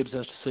obviously anything Gibbs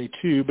has to say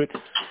too, but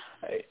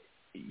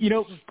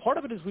part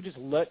of it is we just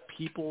let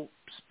people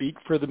speak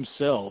for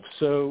themselves.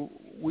 So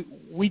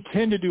we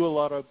tend to do a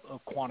lot of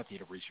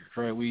quantitative research,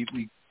 right?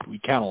 We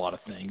count a lot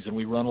of things, and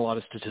we run a lot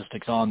of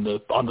statistics on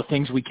the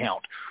things we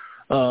count.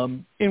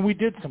 And we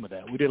did some of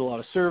that. We did a lot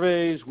of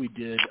surveys. We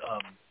did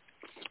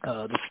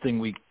this thing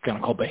we kind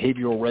of call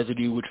behavioral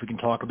residue, which we can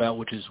talk about,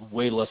 which is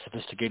way less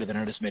sophisticated than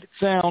I just made it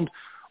sound.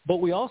 But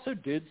we also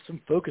did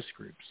some focus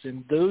groups,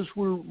 and those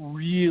were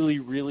really,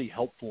 really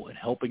helpful in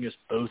helping us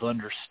both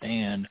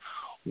understand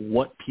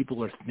what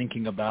people are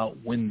thinking about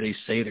when they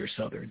say they're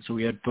Southern. So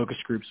we had focus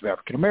groups of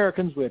African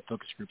Americans, we had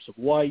focus groups of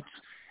whites,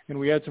 and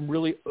we had some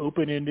really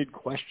open-ended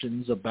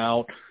questions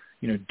about,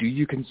 do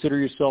you consider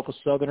yourself a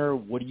Southerner?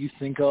 What do you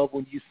think of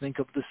when you think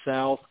of the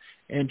South?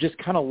 And just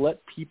kind of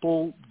let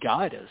people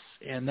guide us.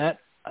 And that,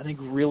 I think,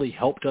 really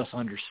helped us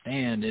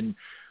understand. And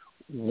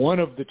one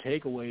of the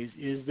takeaways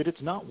is that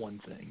it's not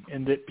one thing,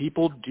 and that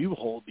people do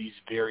hold these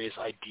various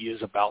ideas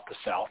about the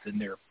South in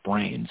their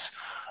brains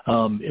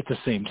at the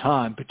same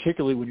time,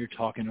 particularly when you're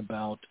talking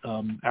about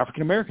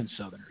African-American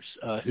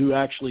Southerners who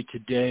actually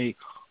today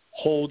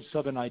hold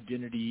Southern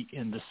identity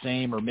in the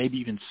same or maybe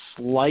even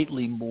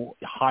slightly more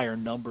higher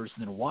numbers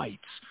than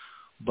whites.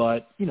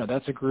 But,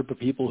 that's a group of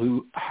people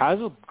who has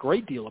a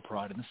great deal of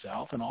pride in the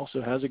South and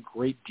also has a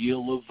great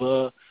deal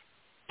of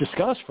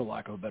disgust, for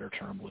lack of a better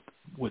term,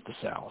 with the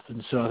South.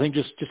 And so I think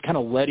just kind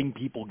of letting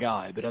people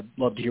guide. But I'd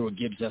love to hear what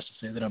Gibbs has to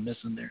say that I'm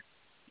missing there.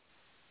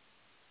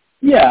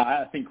 Yeah,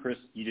 I think, Chris,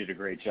 you did a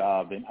great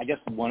job. And I guess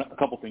a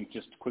couple things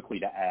just quickly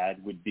to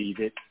add would be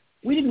that,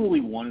 we didn't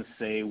really want to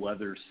say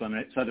whether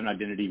Southern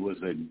identity was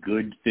a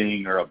good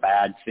thing or a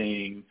bad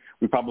thing.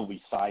 We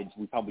probably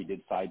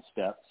did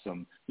sidestep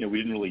some. We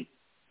didn't really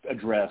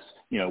address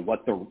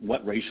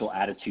what racial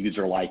attitudes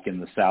are like in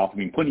the South. I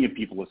mean, plenty of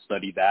people have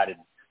studied that,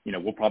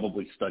 and we'll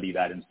probably study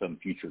that in some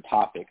future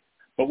topic.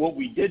 But what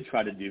we did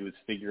try to do is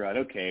figure out,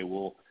 okay,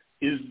 well,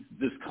 is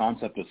this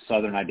concept of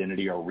Southern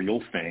identity a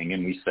real thing?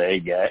 And we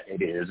say, yeah,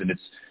 it is, and it's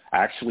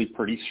actually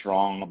pretty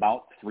strong.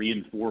 About 3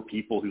 in 4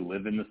 people who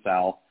live in the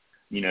South,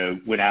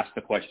 when asked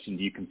the question,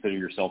 do you consider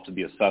yourself to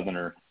be a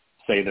Southerner,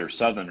 say they're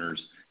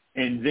Southerners.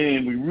 And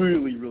then we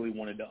really, really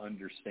wanted to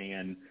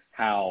understand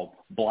how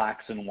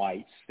blacks and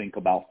whites think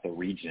about the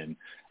region.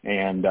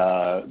 And,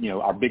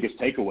 our biggest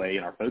takeaway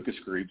in our focus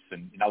groups,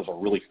 and that was a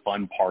really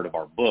fun part of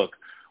our book,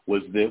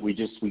 was that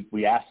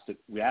we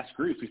asked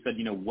groups. We said,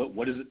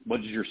 what is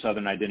your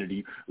Southern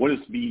identity? What does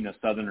being a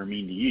Southerner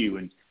mean to you?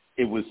 And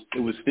it was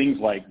things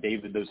like,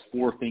 David, those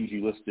 4 things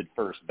you listed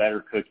first: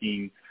 better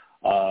cooking,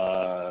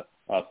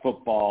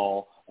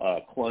 football,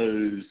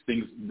 clothes,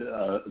 things,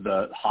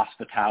 the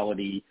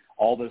hospitality,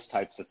 all those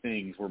types of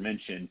things were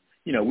mentioned.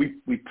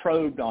 We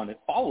probed on it,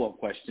 follow-up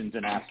questions,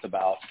 and asked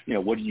about,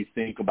 what do you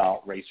think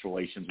about race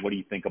relations? What do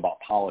you think about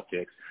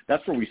politics?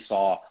 That's where we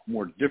saw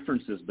more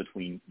differences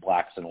between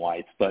blacks and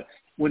whites. But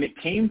when it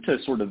came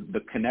to sort of the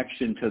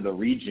connection to the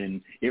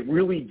region, it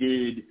really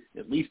did,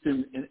 at least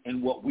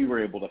in what we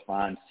were able to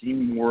find,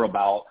 seem more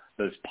about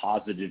those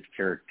positive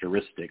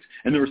characteristics.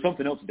 And there was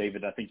something else,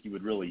 David, I think you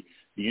would really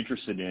be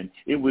interested in.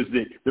 It was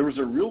that there was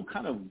a real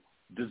kind of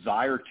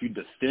desire to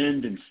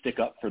defend and stick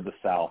up for the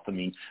South. I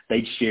mean,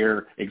 they'd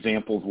share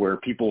examples where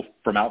people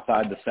from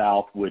outside the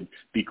South would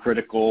be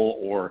critical,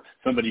 or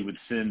somebody would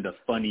send a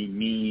funny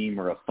meme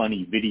or a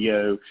funny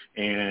video,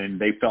 and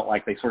they felt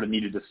like they sort of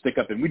needed to stick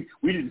up. And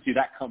we didn't see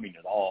that coming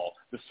at all,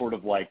 this sort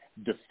of like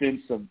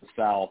defense of the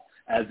South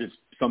as it's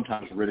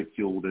sometimes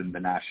ridiculed in the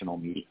national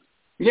media.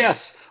 Yes.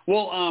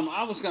 Well,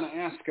 I was going to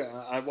ask,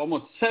 I'm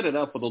going to set it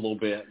up with a little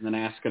bit and then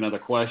ask another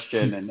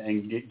question.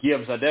 And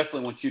Gibbs, I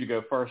definitely want you to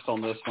go first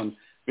on this one,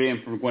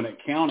 being from Gwinnett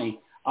County.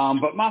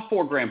 But my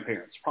 4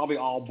 grandparents, probably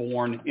all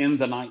born in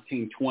the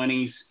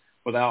 1920s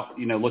without,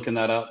 looking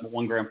that up.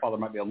 One grandfather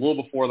might be a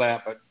little before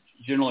that, but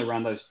generally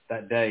around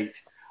that date.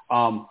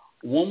 One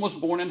was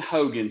born in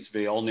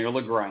Hogansville near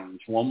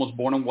LaGrange. One was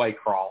born in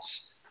Waycross.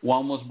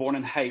 One was born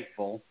in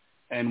Hateville.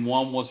 And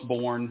one was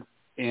born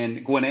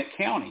in Gwinnett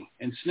County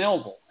in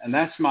Snellville. And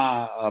that's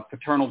my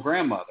paternal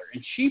grandmother.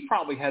 And she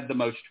probably had the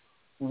most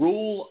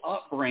rural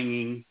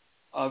upbringing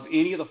of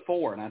any of the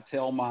 4. And I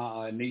tell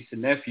my niece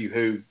and nephew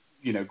who,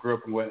 grew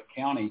up in Gwinnett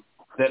County,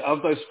 that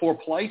of those 4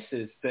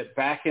 places, that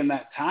back in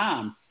that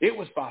time, it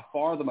was by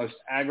far the most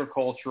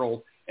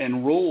agricultural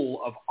and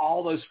rural of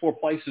all those 4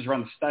 places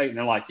around the state. And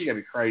they're like, you got to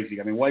be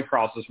crazy. I mean,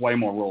 Waycross is way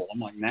more rural. I'm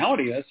like, now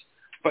it is,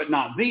 but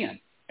not then.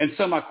 And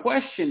so my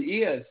question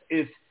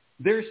is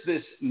there's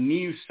this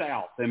new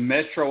South, and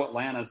Metro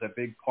Atlanta is a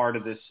big part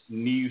of this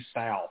new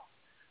South.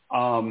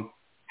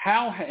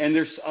 And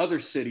there's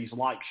other cities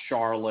like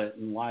Charlotte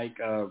and like,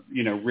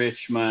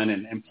 Richmond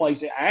and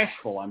places,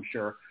 Asheville, I'm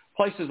sure,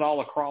 places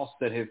all across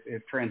that have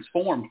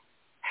transformed.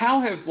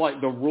 How have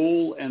the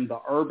rural and the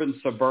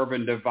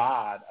urban-suburban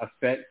divide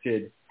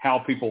affected how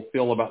people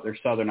feel about their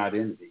Southern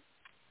identity?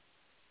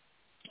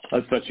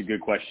 That's such a good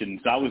question.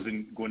 So I was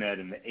in Gwinnett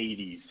in the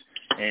 80s,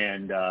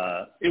 and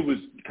it was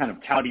kind of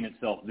touting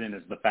itself then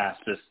as the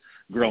fastest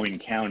growing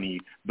county,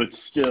 but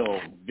still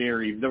there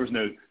was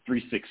no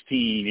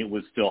 316. It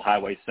was still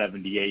Highway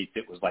 78.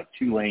 It was like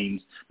 2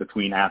 lanes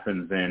between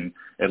Athens and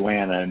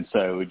Atlanta. And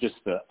so just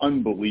the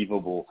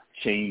unbelievable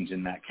change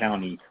in that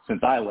county since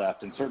I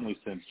left, and certainly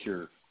since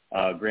your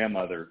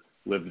grandmother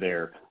lived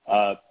there.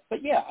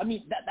 But yeah, I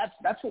mean,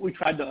 that's what we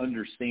tried to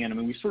understand. I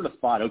mean, we sort of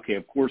thought, okay,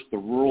 of course the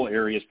rural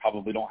areas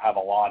probably don't have a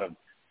lot of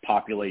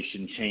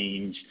population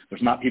change.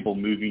 There's not people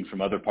moving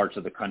from other parts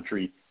of the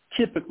country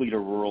typically to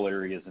rural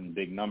areas in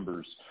big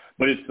numbers,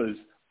 but it's those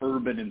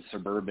urban and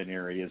suburban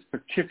areas,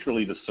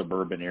 particularly the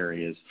suburban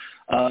areas.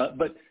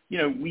 But,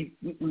 we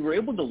were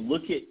able to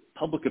look at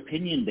public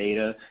opinion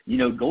data,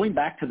 going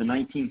back to the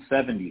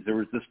 1970s. There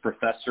was this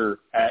professor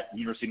at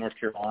University of North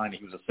Carolina.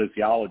 He was a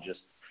sociologist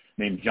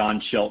named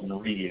John Shelton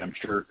Reed. I'm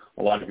sure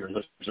a lot of your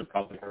listeners have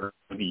probably heard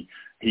of him.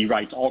 He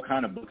writes all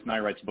kind of books, and he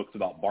writes books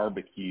about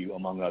barbecue,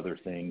 among other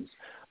things.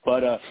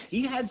 But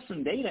he had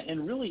some data,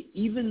 and really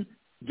even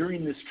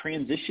during this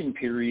transition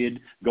period,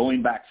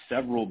 going back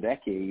several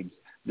decades,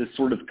 this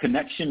sort of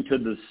connection to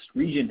this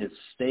region has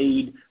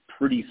stayed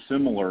pretty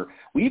similar.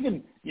 We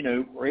even,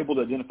 were able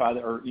to identify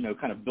that, or,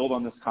 kind of build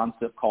on this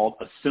concept called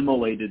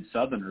assimilated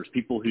Southerners,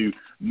 people who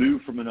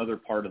move from another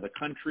part of the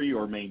country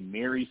or may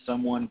marry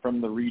someone from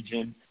the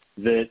region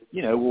that,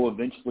 will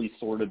eventually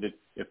sort of,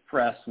 if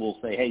pressed, will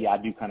say, hey, I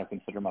do kind of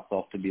consider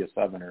myself to be a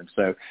Southerner. And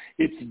so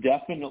it's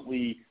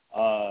definitely,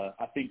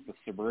 I think the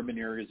suburban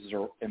areas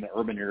and the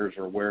urban areas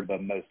are where the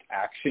most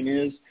action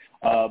is.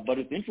 But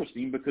it's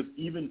interesting because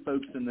even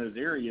folks in those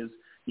areas,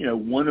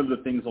 one of the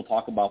things they'll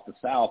talk about the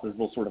South is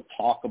they'll sort of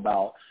talk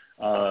about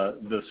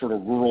the sort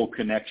of rural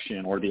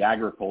connection or the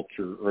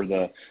agriculture or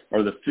the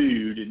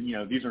food. And, you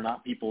know, these are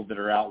not people that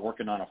are out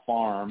working on a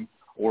farm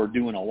or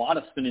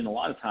spending a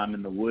lot of time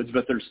in the woods,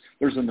 but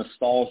there's a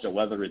nostalgia,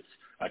 whether it's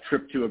a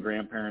trip to a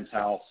grandparent's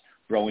house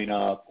growing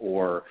up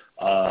or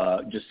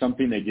just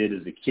something they did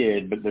as a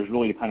kid. But there's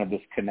really kind of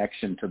this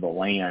connection to the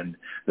land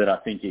that I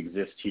think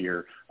exists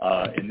here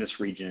in this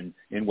region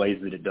in ways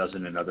that it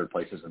doesn't in other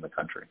places in the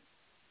country.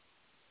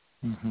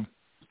 Mm-hmm.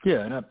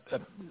 Yeah, and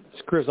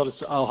Chris,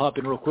 I'll hop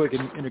in real quick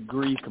and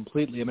agree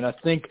completely. I mean, I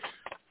think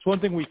it's one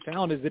thing we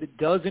found is that it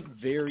doesn't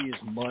vary as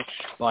much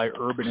by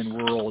urban and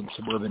rural and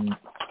suburban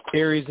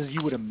areas as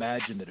you would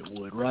imagine that it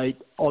would, right?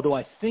 Although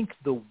I think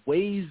the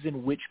ways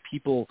in which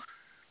people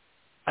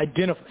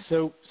identify,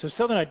 so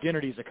Southern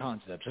identity is a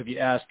concept. So if you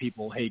ask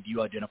people, hey, do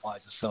you identify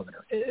as a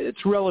Southerner?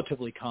 It's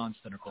relatively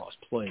constant across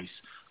place.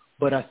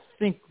 But I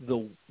think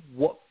the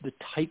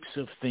types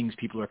of things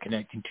people are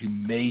connecting to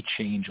may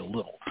change a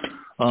little.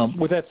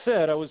 With that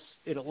said, I was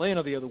in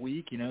Atlanta the other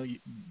week. You know,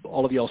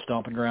 all of y'all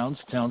stomping grounds,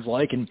 it sounds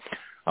like, and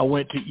I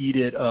went to eat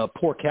at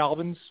Poor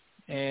Calvin's,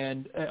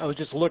 and I was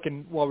just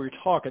looking while we were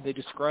talking. They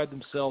described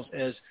themselves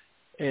as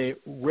a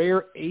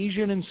rare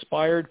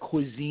Asian-inspired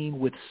cuisine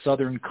with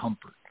Southern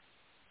comfort.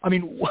 I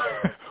mean,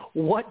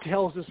 what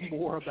tells us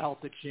more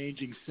about the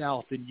changing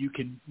South than you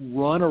can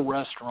run a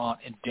restaurant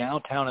in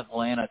downtown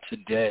Atlanta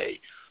today,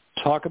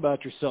 talk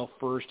about yourself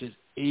first as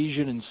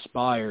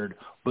Asian-inspired,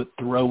 but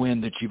throw in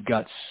that you've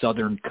got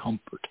Southern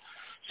comfort.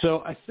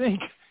 So I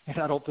think, and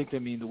I don't think they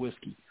mean the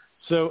whiskey.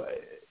 So,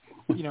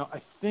 you know,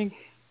 I think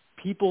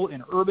people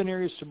in urban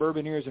areas,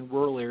 suburban areas, and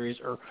rural areas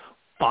are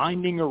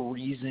finding a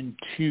reason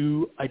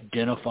to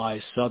identify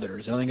as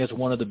Southerners. I think that's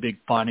one of the big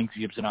findings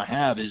Gibbs and I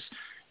have is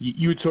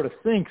you would sort of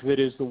think that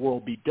as the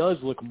world does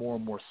look more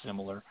and more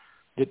similar,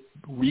 that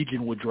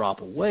region would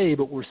drop away,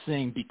 but we're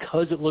seeing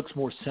because it looks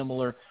more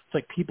similar, it's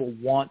like people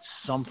want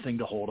something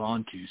to hold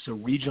on to. So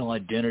regional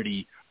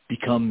identity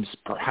becomes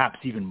perhaps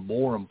even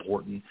more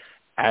important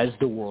as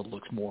the world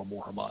looks more and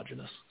more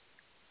homogenous.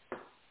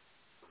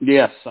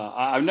 Yes,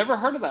 I've never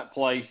heard of that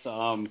place,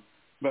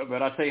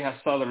 but I tell you how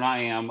Southern I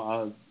am.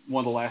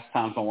 One of the last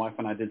times my wife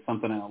and I did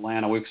something in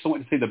Atlanta, we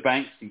went to see the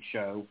Banksy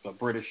show, the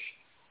British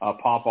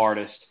pop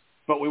artist,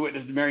 but we went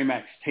to the Mary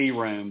Mac's Tea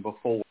Room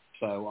before.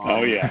 So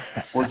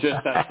we're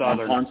just that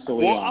Southern.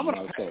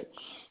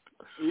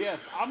 Yes,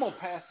 I'm going to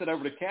pass it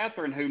over to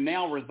Catherine, who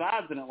now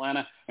resides in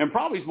Atlanta and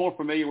probably is more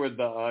familiar with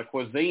the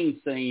cuisine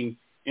scene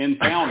in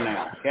town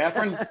now.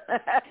 Catherine?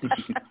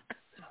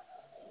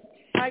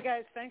 Hi,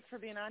 guys. Thanks for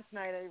being on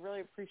tonight. I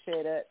really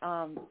appreciate it.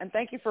 And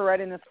thank you for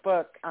writing this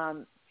book.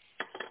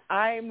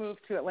 I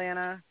moved to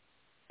Atlanta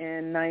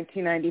in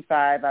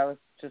 1995. I was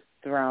just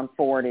around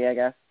 40, I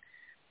guess.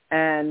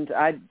 And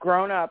I'd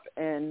grown up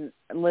and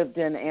lived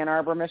in Ann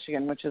Arbor,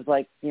 Michigan, which is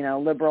like, you know,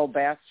 liberal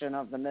bastion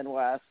of the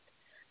Midwest.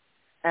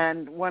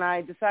 And when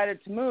I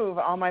decided to move,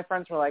 all my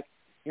friends were like,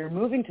 you're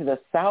moving to the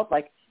South?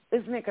 Like,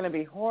 isn't it going to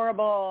be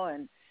horrible?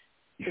 And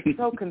it's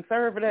so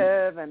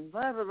conservative and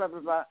blah, blah, blah,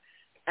 blah, blah.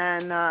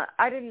 And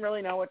I didn't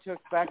really know what to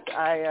expect.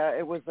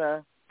 It was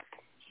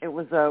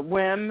a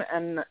whim,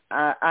 and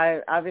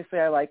I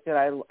liked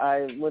it. I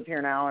live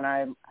here now,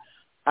 and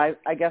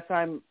I guess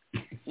I'm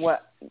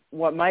what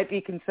might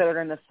be considered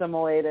an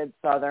assimilated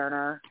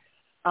Southerner.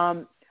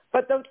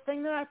 But the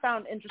thing that I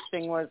found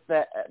interesting was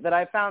that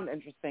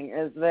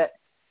is that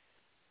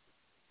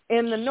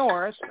in the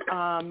North,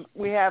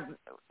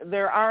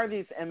 there are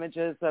these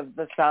images of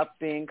the South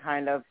being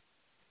kind of,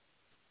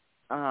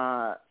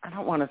 I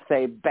don't want to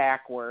say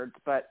backwards,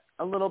 but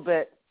a little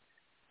bit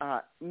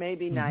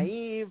maybe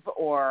naive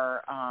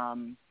or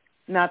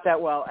not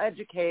that well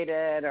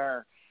educated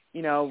or,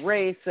 you know,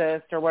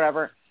 racist or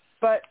whatever.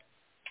 But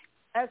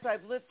as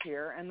I've lived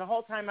here, and the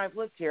whole time I've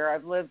lived here,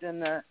 I've lived in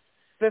the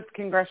 5th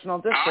Congressional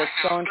District.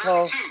 So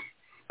until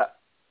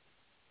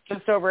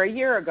just over a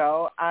year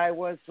ago, I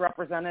was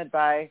represented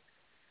by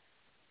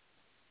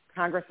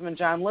Congressman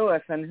John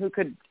Lewis, and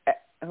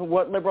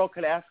what liberal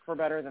could ask for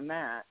better than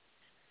that?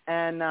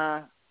 And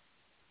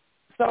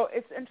so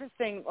it's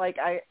interesting, like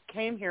I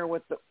came here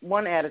with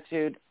one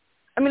attitude.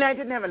 I mean, I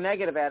didn't have a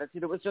negative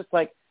attitude. It was just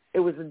like it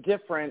was a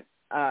different,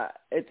 I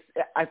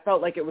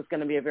felt like it was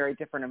going to be a very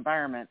different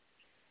environment.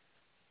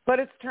 But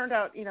it's turned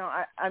out, you know,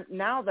 I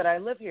now that I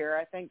live here,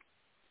 I think,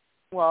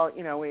 well,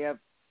 you know, we have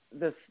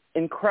this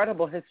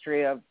incredible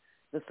history of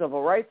the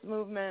civil rights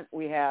movement.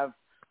 We have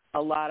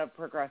a lot of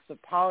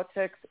progressive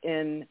politics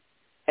in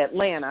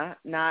Atlanta,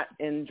 not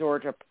in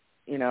Georgia,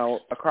 you know,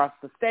 across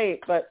the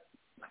state. But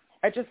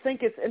I just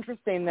think it's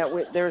interesting that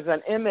there's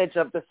an image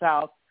of the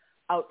South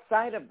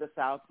outside of the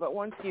South. But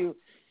once you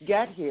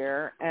get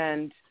here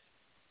and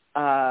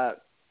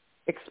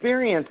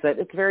experience it,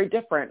 it's very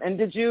different. And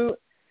did you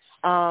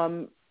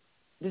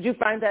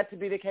find that to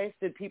be the case?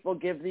 Did people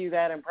give you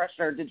that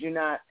impression, or did you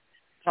not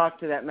talk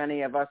to that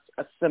many of us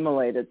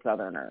assimilated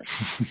Southerners?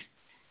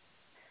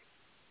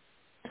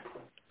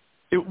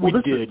 We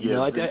did, and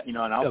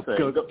I'll say,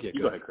 go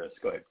ahead, Chris.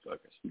 Go ahead.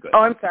 Oh,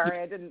 I'm sorry,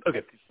 I didn't.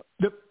 Okay.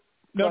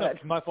 No,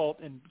 it's my fault,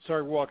 and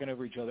sorry we're walking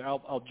over each other.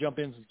 I'll jump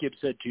in, as Gibbs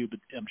said too, but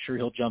I'm sure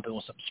he'll jump in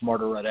with something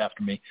smarter right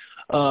after me.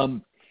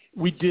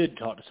 We did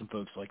talk to some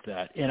folks like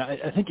that, and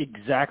I think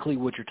exactly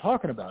what you're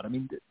talking about. I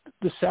mean,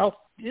 the South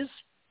is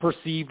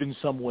perceived in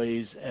some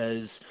ways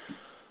as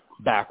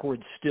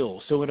backwards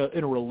still. So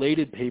in a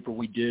related paper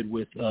we did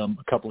with a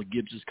couple of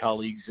Gibbs's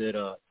colleagues at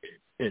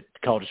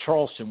College of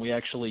Charleston, we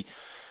actually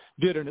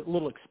did a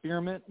little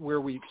experiment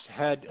where we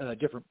had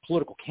different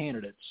political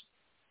candidates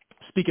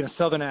speak in a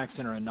Southern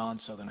accent or a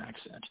non-Southern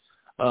accent.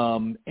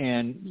 And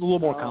a little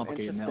more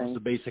complicated than that was the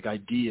basic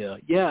idea.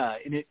 Yeah,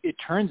 and it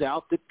turns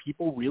out that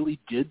people really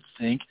did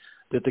think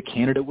that the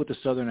candidate with the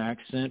Southern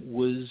accent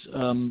was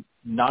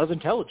not as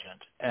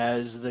intelligent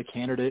as the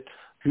candidate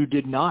who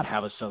did not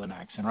have a Southern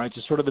accent, right?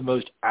 It's sort of the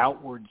most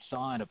outward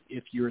sign of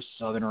if you're a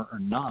Southerner or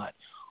not.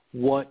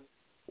 What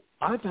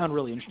I found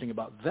really interesting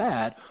about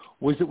that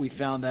was that we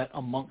found that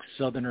amongst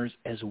Southerners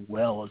as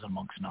well as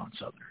amongst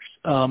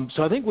non-Southerners.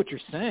 So I think what you're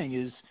saying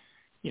is,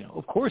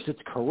 of course it's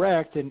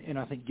correct, and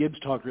I think Gibbs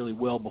talked really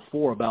well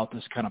before about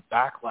this kind of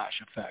backlash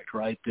effect,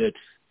 right?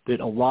 That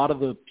a lot of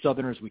the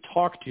Southerners we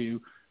talked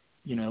to,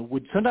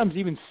 would sometimes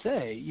even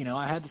say,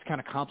 I had this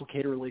kind of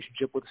complicated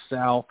relationship with the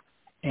South,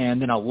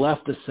 and then I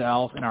left the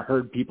South, and I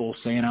heard people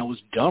saying I was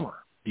dumber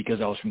because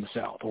I was from the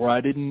South, or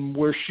I didn't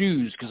wear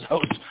shoes because I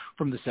was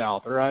from the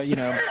South, or I,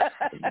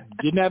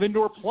 didn't have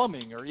indoor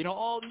plumbing, or,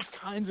 all these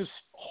kinds of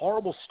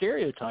horrible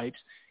stereotypes.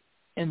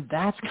 And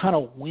that's kind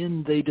of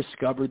when they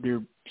discovered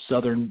their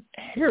Southern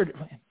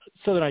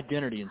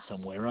identity in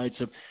some way, right?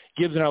 So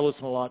Gibbs and I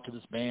listen a lot to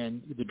this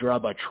band, the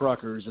Drive-By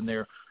Truckers, and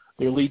their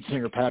lead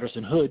singer,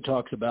 Patterson Hood,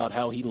 talks about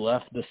how he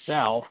left the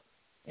South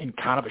and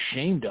kind of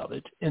ashamed of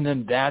it. And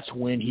then that's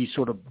when he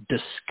sort of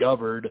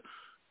discovered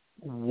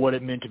what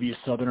it meant to be a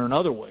Southerner in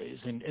other ways.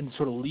 And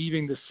sort of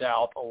leaving the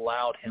South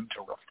allowed him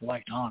to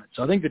reflect on it.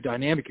 So I think the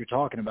dynamic you're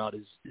talking about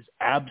is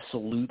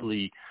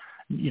absolutely –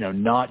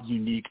 not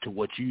unique to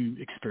what you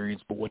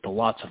experience, but what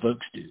lots of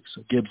folks do.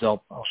 So Gibbs,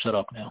 I'll shut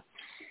up now.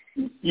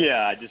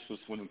 Yeah, I just was,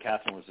 when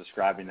Catherine was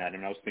describing that,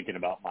 and I was thinking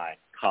about my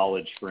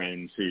college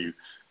friends who,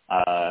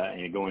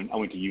 I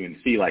went to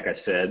UNC, like I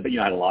said, but,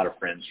 I had a lot of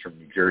friends from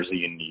New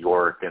Jersey and New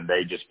York, and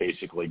they just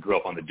basically grew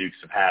up on the Dukes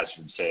of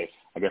Hazzard. So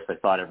I guess they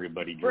thought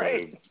everybody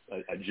drove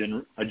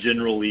a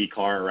General Lee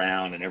car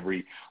around, and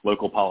every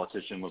local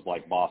politician was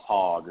like Boss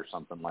Hogg or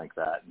something like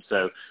that. And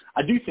so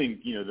I do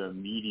think, the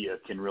media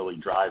can really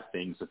drive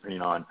things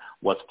depending on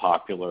what's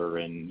popular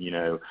and,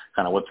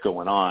 kind of what's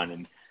going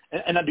on.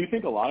 And I do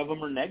think a lot of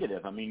them are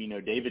negative. I mean,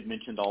 David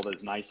mentioned all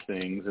those nice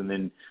things and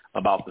then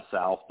about the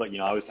South, but, I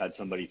always had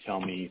somebody tell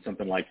me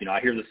something like, I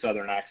hear the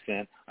Southern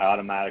accent, I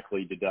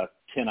automatically deduct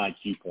 10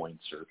 IQ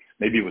points, or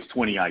maybe it was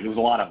 20 IQ. It was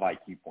a lot of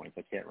IQ points.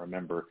 I can't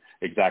remember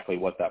exactly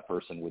what that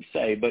person would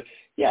say. But,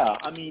 yeah,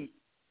 I mean,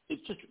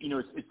 it's just,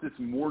 it's this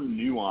more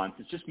nuanced.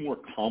 It's just more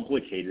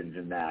complicated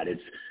than that.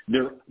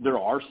 There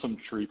are some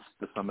truths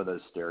to some of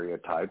those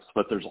stereotypes,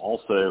 but there's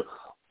also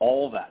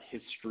all that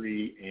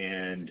history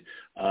and,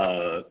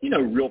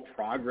 real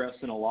progress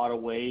in a lot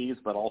of ways,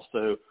 but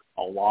also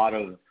a lot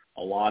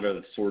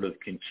of sort of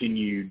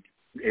continued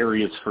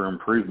areas for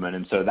improvement.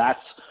 And so that's,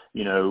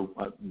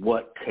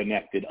 what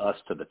connected us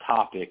to the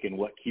topic and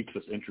what keeps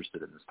us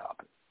interested in this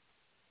topic.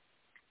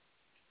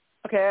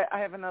 Okay, I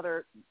have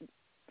another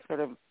sort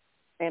of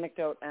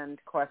anecdote and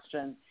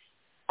question.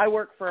 I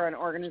work for an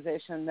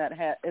organization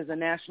that is a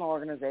national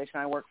organization.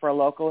 I work for a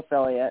local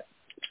affiliate.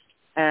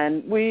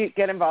 And we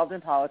get involved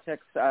in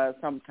politics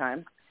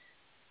sometimes.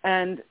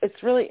 And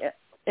it's really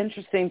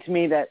interesting to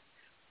me that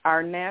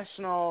our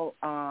national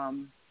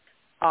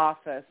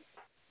office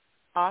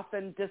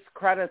often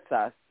discredits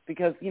us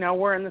because,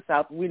 we're in the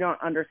South. We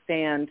don't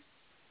understand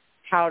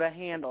how to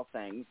handle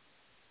things,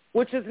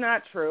 which is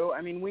not true.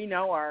 I mean, we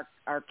know our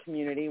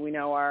community. We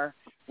know our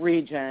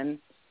region.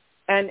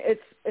 And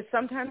it's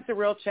sometimes a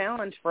real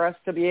challenge for us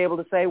to be able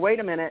to say, wait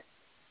a minute,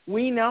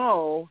 we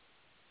know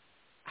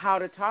how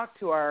to talk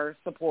to our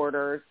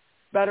supporters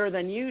better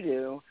than you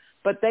do,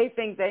 but they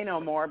think they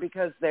know more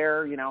because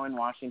they're, in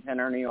Washington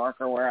or New York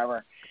or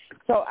wherever.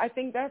 So I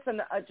think that's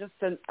just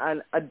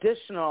an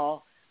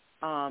additional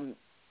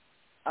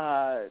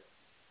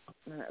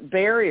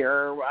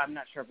barrier. I'm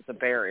not sure if it's a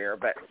barrier,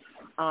 but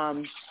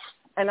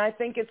and I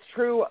think it's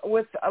true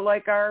with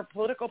like our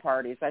political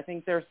parties. I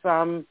think there's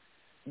some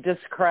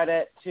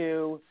discredit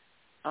to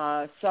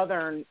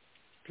Southern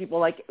people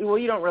like, well,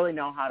 you don't really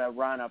know how to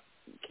run a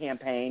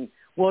campaign.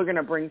 We're going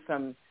to bring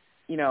some,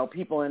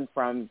 people in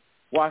from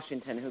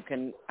Washington who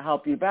can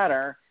help you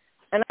better.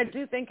 And I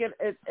do think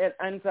it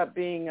ends up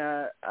being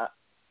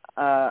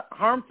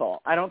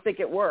harmful. I don't think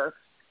it works,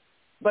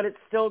 but it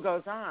still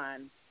goes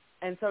on.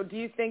 And so do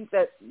you think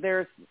that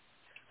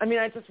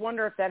I just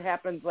wonder if that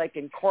happens like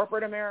in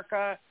corporate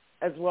America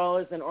as well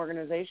as in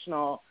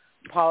organizational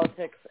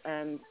politics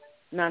and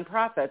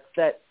nonprofits,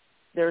 that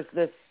there's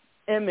this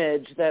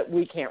image that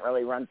we can't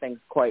really run things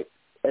quite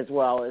as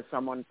well as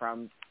someone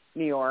from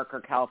New York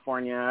or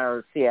California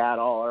or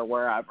Seattle or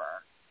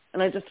wherever.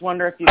 And I just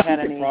wonder if you've had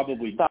any thoughts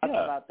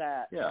about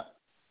that. Yeah.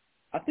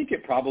 I think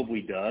it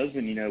probably does.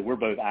 And, we're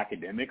both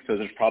academics, so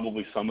there's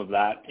probably some of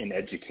that in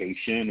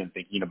education and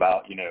thinking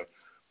about,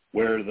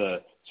 where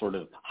the sort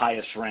of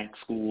highest ranked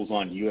schools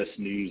on U.S.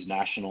 News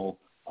national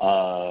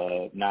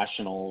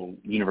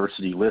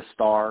university list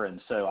are.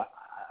 And so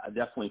I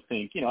definitely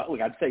think,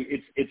 look, I'd say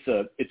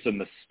it's a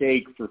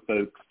mistake for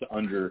folks to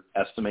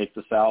underestimate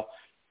the South.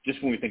 Just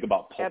when we think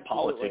about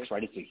politics,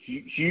 right? It's a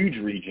huge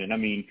region. I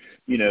mean,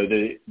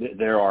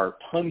 there are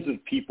tons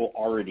of people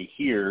already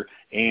here,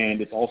 and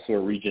it's also a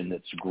region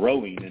that's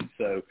growing. And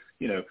so,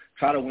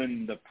 try to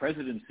win the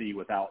presidency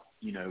without,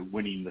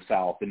 winning the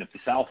South. And if the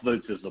South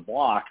votes as a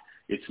bloc,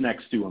 it's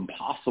next to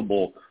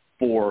impossible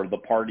for the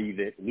party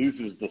that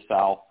loses the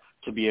South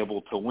to be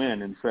able to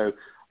win. And so,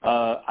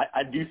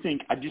 I just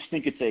think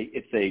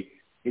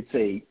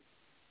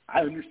I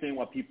understand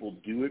why people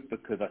do it,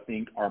 because I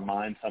think our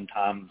mind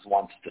sometimes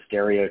wants to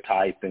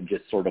stereotype and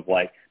just sort of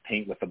like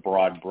paint with a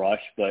broad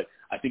brush, but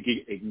I think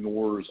it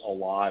ignores a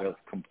lot of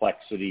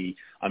complexity.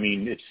 I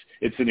mean,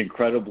 it's an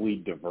incredibly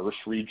diverse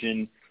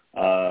region.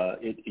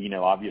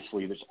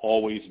 Obviously there's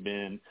always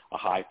been a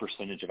high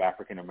percentage of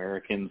African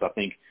Americans. I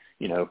think,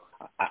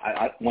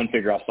 one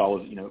figure I saw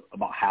was,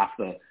 about half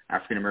the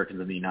African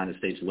Americans in the United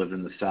States live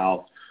in the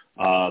South.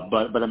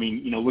 But I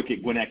mean, look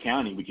at Gwinnett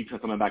County. We keep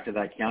coming back to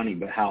that county,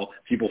 but how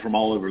people from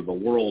all over the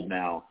world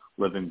now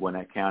live in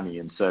Gwinnett County.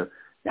 And so,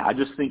 yeah, I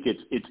just think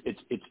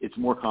it's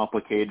more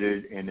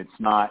complicated, and it's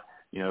not,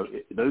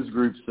 those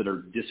groups that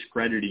are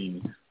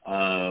discrediting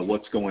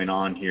what's going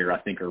on here, I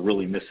think, are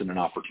really missing an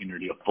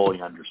opportunity to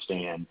fully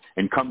understand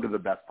and come to the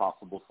best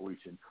possible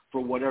solution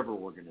for whatever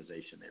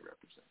organization they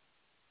represent.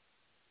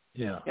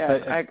 Yeah,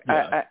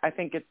 I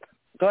think it's.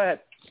 Go ahead.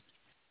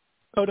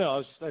 Oh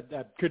no, I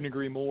couldn't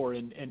agree more.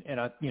 And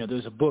I,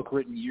 there's a book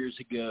written years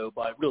ago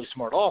by a really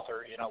smart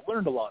author, and I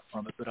learned a lot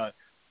from it, but I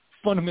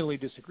fundamentally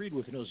disagreed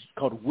with it. It was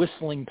called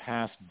Whistling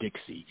Past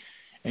Dixie,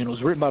 and it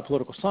was written by a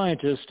political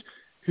scientist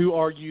who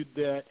argued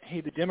that, hey,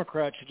 the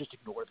Democrats should just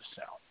ignore the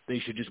South. They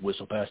should just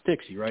whistle past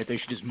Dixie, right? They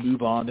should just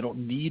move on. They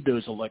don't need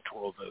those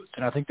electoral votes.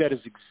 And I think that is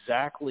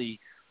exactly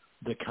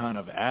the kind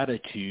of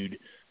attitude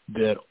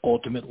that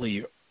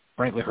ultimately,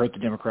 frankly, hurt the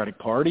Democratic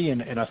Party.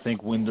 And I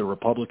think when the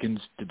Republicans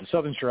did the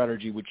Southern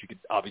strategy, which you could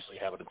obviously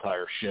have an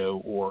entire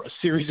show or a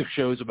series of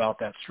shows about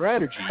that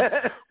strategy,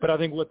 but I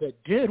think what that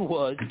did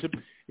was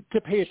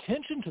to pay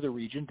attention to the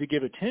region, to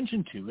give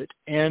attention to it,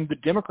 and the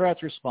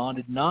Democrats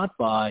responded not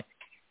by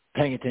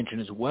paying attention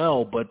as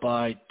well, but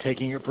by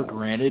taking it for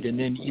granted and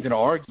then even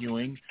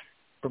arguing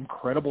from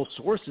credible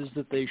sources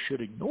that they should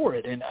ignore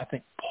it. And I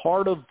think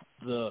part of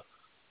the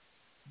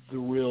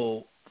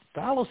real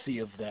fallacy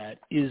of that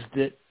is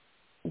that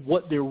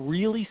what they're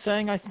really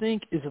saying, I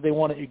think, is that they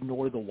want to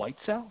ignore the white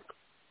South.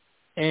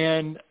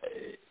 And,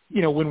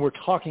 when we're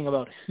talking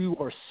about who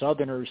are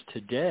Southerners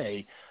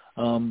today,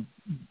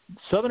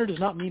 Southerner does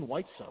not mean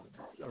white Southerners,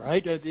 all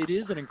right? It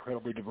is an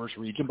incredibly diverse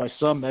region. By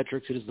some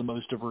metrics, it is the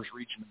most diverse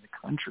region in the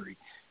country.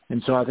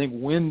 And so I think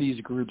when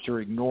these groups are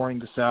ignoring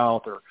the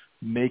South or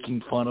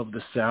making fun of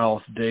the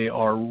South, they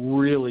are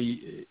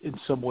really, in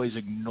some ways,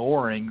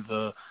 ignoring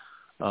the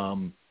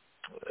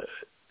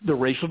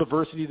racial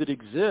diversity that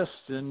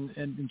exists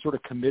and sort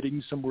of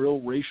committing some real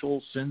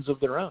racial sins of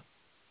their own.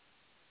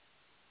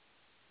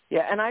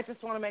 Yeah, and I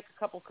just want to make a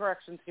couple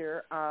corrections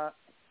here.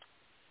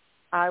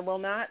 I will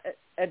not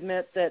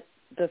admit that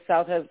the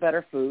South has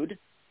better food.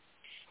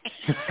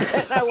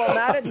 And I will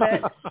not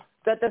admit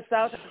that the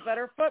South has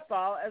better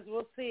football, as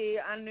we'll see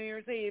on New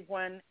Year's Eve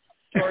when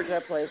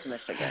Georgia plays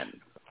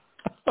Michigan.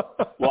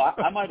 Well,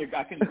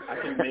 I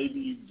can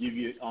maybe give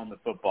you on the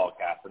football,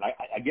 Catherine.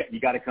 I get you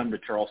got to come to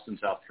Charleston,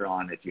 South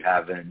Carolina if you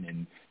haven't,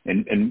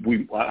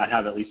 and I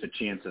have at least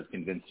a chance of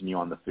convincing you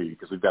on the food,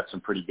 because we've got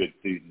some pretty good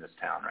food in this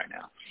town right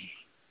now.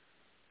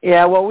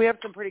 Yeah, well, we have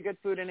some pretty good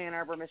food in Ann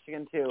Arbor,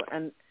 Michigan too,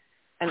 and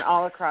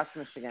all across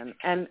Michigan.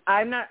 And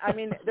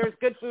there's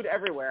good food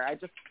everywhere. I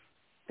just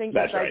think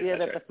this idea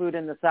that the food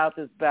in the South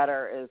is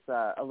better is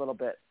a little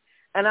bit.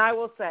 And I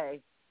will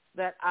say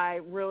that I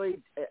really,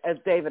 as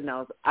David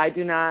knows, I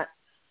do not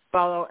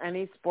follow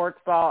any sports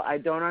ball. I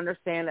don't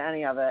understand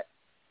any of it,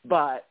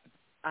 but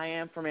I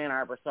am from Ann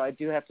Arbor, so I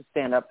do have to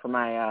stand up for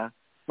my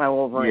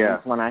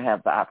Wolverines when I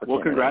have the opportunity.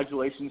 Well,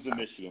 congratulations to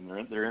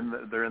Michigan. They're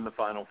in the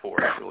Final Four.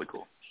 That's really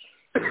cool.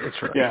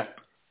 That's right. Yeah.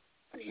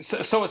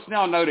 So it's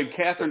now noted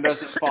Catherine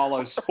doesn't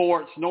follow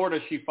sports, nor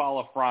does she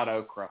follow fried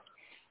okra.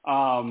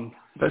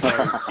 That's so,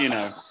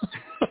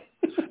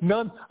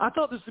 None. I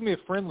thought this was going to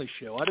be a friendly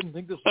show. I didn't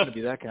think this was going to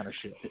be that kind of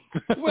show.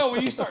 Well,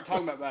 when you start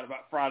talking about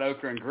fried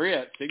okra and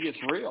grits, it gets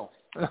real.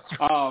 That's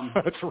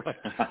right.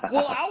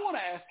 Well, I want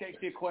to ask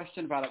actually a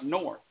question about up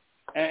north.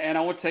 And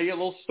I want to tell you a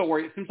little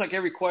story. It seems like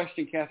every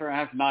question, Catherine, I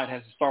have tonight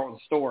has to start with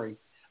a story.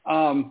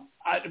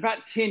 About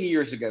 10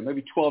 years ago,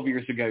 maybe 12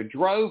 years ago,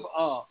 drove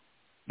up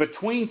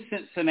between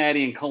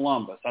Cincinnati and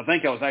Columbus. I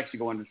think I was actually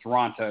going to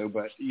Toronto,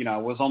 but, I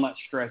was on that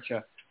stretch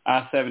of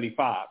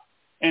I-75.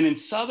 And in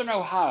southern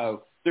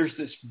Ohio, there's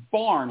this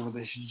barn with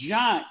this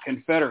giant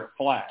Confederate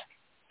flag.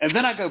 And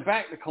then I go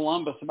back to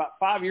Columbus about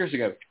 5 years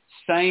ago,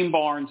 same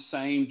barn,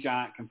 same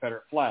giant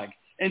Confederate flag.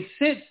 And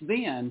since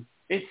then,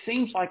 it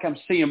seems like I'm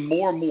seeing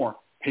more and more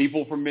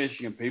people from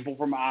Michigan, people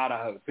from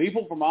Idaho,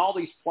 people from all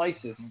these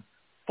places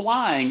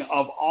flying,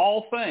 of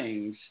all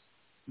things,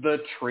 the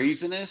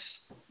treasonous,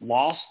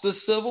 lost the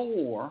Civil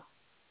War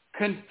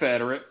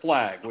Confederate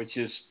flag, which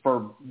is,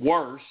 for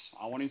worse,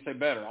 I won't even say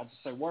better, I'll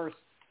just say worse,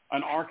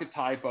 an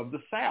archetype of the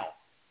South.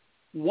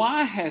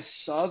 Why has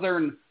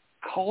Southern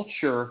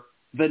culture,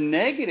 the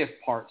negative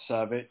parts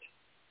of it,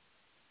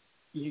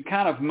 you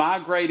kind of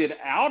migrated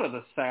out of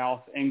the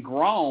South and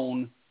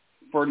grown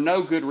for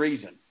no good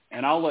reason?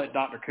 And I'll let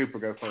Dr. Cooper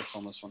go first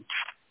on this one.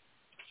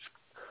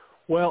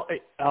 Well,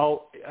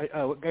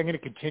 I'm going to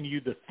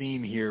continue the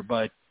theme here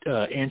by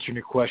answering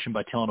your question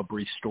by telling a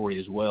brief story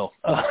as well.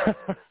 I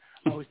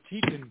was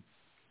teaching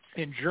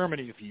in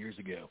Germany a few years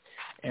ago,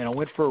 and I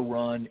went for a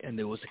run, and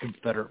there was a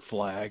Confederate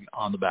flag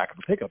on the back of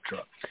a pickup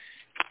truck.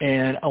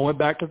 And I went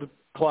back to the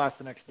class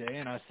the next day,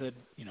 and I said,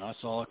 I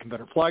saw a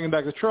Confederate flag in the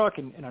back of the truck,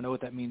 and I know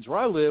what that means where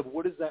I live.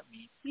 What does that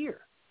mean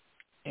here?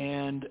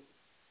 And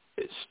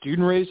a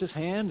student raised his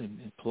hand,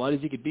 and polite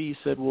as he could be, he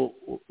said, well,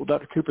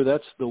 Dr. Cooper,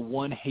 that's the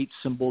one hate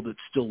symbol that's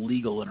still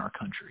legal in our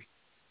country.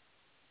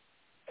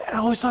 And I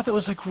always thought that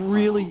was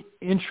really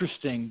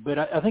interesting, but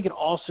I think it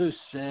also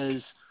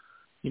says,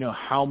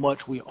 how much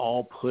we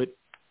all put,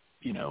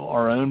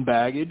 our own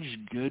baggage,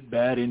 good,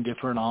 bad,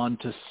 indifferent,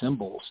 onto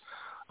symbols.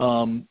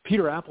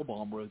 Peter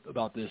Applebaum wrote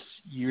about this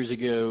years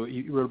ago.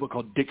 He wrote a book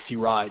called Dixie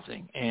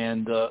Rising,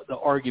 and the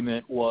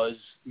argument was,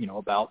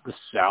 about the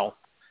South.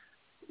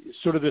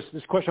 Sort of this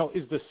question,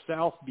 is the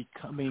South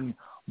becoming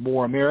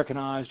more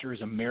Americanized, or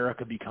is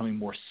America becoming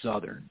more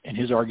Southern? And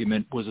his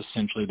argument was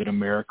essentially that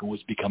America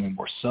was becoming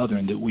more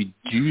Southern, that we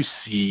do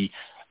see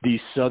these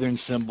Southern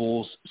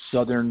symbols,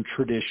 Southern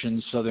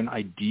traditions, Southern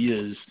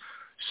ideas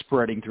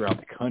spreading throughout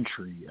the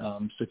country.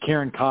 So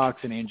Karen Cox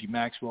and Angie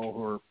Maxwell,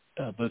 who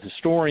are both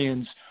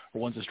historians,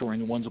 or one's a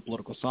historian and one's a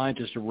political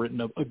scientist, have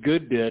written a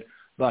good bit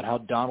about how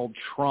Donald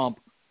Trump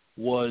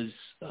was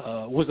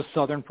a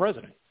Southern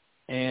president.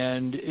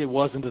 And it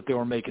wasn't that they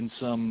were making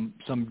some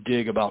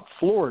dig about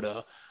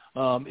Florida.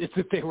 It's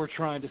that they were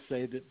trying to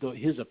say that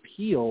his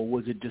appeal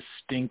was a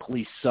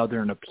distinctly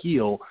Southern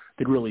appeal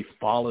that really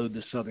followed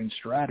the Southern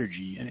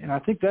strategy. And I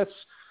think that's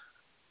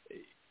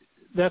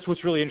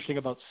what's really interesting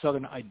about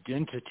Southern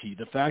identity.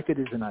 The fact that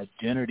it's an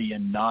identity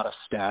and not a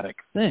static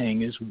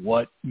thing is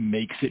what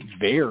makes it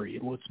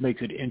varied, what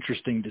makes it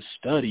interesting to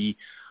study.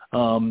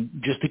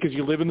 Just because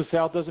you live in the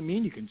South doesn't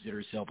mean you consider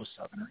yourself a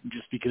Southerner. And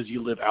just because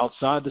you live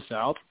outside the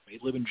South, may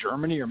live in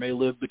Germany or may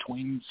live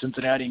between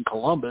Cincinnati and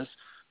Columbus,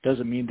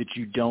 doesn't mean that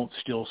you don't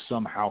still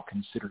somehow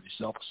consider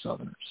yourself a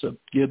Southerner. So,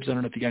 Gibbs, I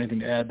don't know if you got anything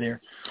to add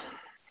there.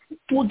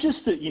 Well, just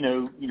that,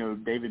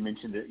 David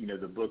mentioned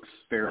that, the book's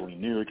fairly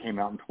new. It came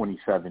out in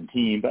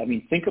 2017. But,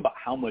 think about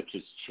how much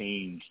has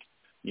changed,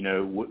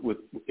 with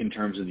in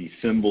terms of these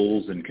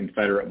symbols and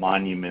Confederate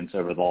monuments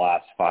over the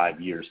last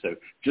 5 years. So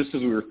just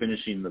as we were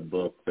finishing the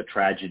book, the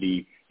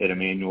tragedy at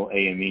Emanuel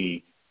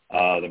AME,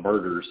 the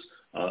murders,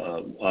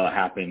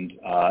 happened.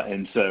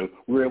 And so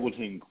we were able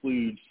to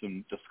include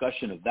some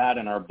discussion of that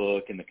in our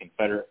book, and the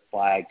Confederate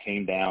flag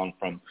came down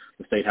from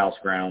the State House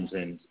grounds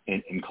in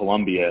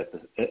Columbia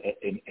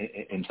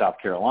in South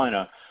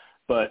Carolina.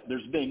 But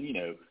there's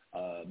been,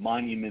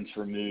 monuments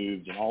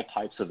removed and all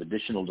types of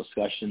additional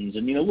discussions.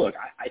 And,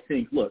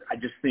 I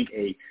just think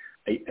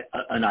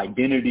an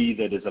identity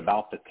that is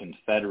about the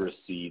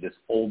Confederacy, this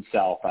Old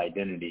South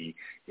identity,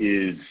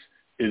 is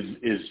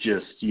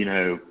just,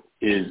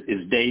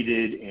 is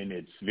dated, and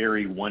it's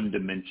very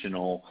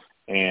one-dimensional.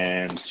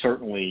 And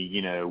certainly,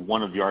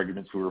 one of the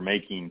arguments we were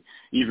making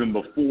even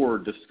before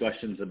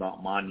discussions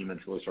about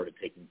monuments really started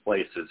taking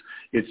place is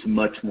it's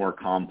much more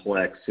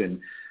complex. And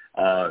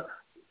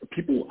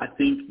people, I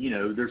think,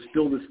 there's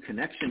still this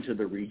connection to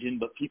the region,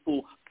 but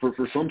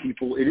for some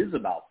people, it is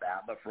about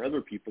that. But for other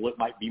people, it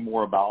might be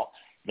more about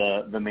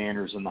the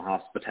manners and the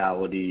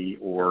hospitality,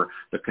 or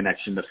the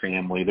connection to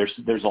family.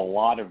 There's a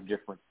lot of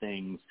different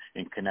things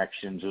and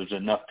connections. There's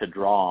enough to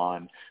draw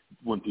on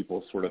when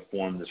people sort of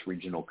form this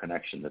regional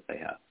connection that they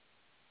have.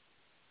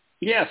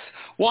 Yes.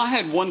 Well, I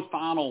had one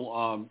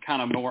final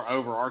kind of more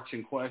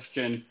overarching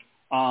question,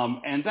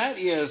 and that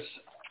is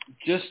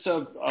just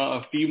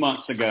a few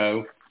months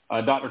ago,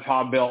 Dr.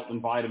 Todd Belt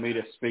invited me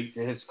to speak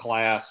to his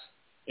class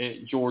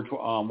at George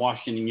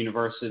Washington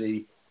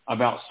University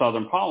about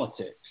Southern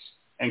politics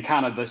and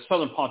kind of the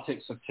Southern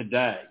politics of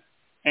today.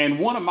 And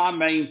one of my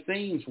main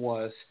themes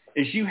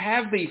is you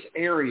have these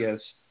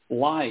areas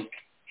like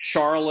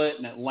Charlotte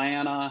and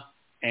Atlanta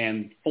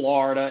and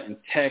Florida and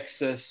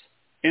Texas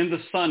in the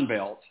Sun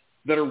Belt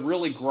that are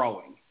really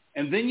growing.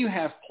 And then you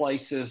have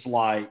places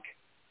like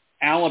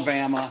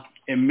Alabama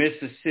and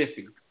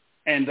Mississippi,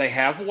 and they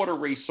have water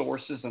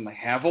resources, and they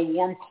have a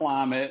warm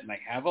climate, and they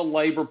have a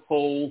labor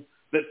pool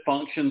that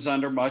functions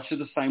under much of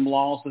the same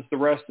laws as the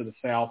rest of the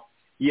South,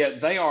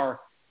 yet they are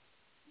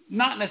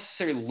not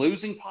necessarily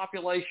losing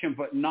population,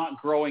 but not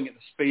growing at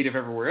the speed of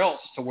everywhere else,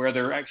 to where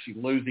they're actually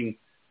losing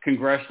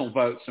congressional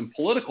votes and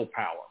political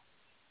power.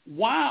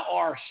 Why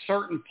are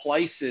certain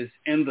places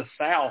in the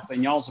South,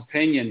 in y'all's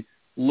opinion,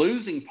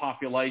 losing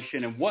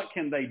population, and what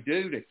can they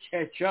do to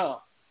catch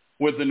up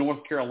with the North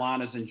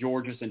Carolinas and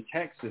Georgias and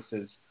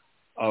Texases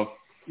of,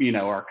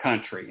 our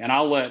country? And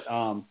I'll let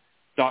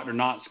Dr.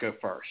 Knotts go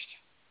first.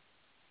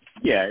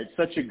 Yeah, it's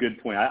such a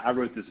good point. I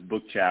wrote this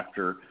book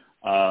chapter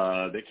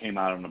that came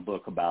out in a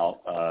book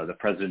about the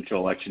presidential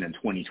election in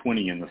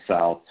 2020 in the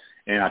South,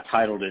 and I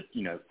titled it,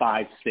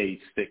 5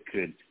 states that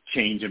could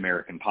change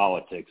American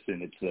politics.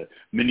 And it's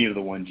many of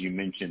the ones you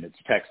mentioned. It's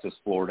Texas,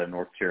 Florida,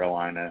 North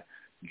Carolina,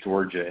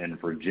 Georgia, and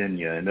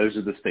Virginia. And those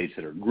are the states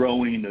that are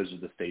growing. Those are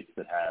the states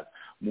that have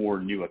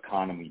more new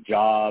economy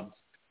jobs.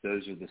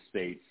 Those are the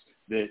states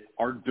that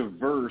are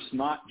diverse,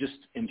 not just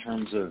in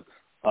terms of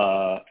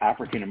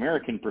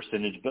African-American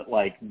percentage, but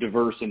like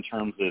diverse in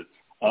terms of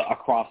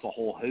across a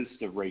whole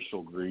host of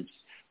racial groups.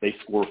 They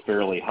score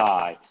fairly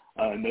high.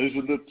 And those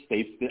are the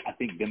states that I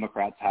think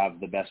Democrats have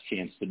the best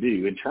chance to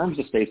do. In terms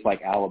of states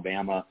like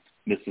Alabama,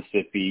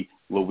 Mississippi,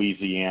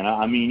 Louisiana,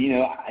 I mean,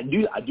 I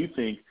do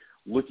think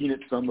looking at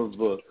some of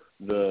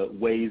the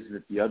ways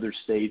that the other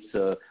states,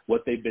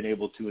 what they've been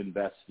able to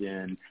invest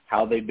in,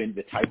 how they've been,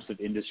 the types of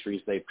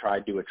industries they've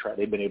tried to attract,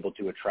 they've been able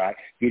to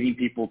attract, getting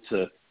people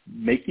to,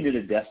 making it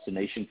a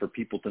destination for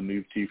people to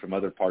move to from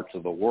other parts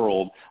of the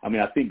world. I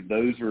mean, I think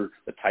those are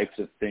the types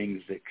of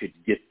things that could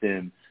get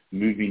them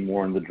moving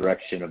more in the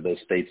direction of those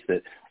states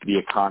that the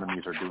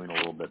economies are doing a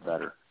little bit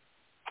better.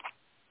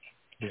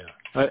 Yeah.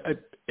 I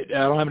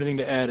don't have anything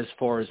to add as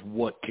far as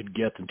what could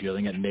get them to. I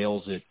think it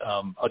nails it.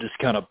 I'll just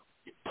kind of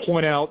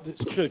point out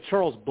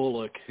Charles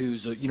Bullock,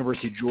 who's a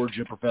University of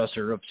Georgia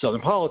professor of Southern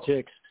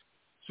politics,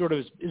 sort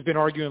of has been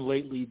arguing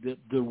lately that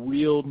the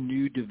real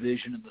new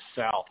division in the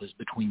South is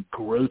between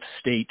growth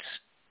states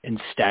and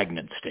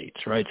stagnant states,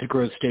 right? So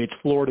growth states,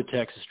 Florida,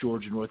 Texas,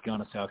 Georgia, North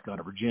Carolina, South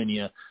Carolina,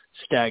 Virginia.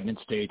 Stagnant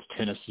states,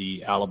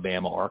 Tennessee,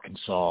 Alabama,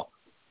 Arkansas,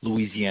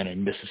 Louisiana,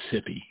 and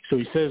Mississippi. So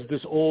he says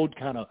this old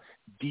kind of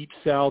deep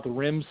South,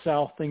 rim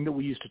South thing that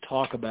we used to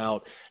talk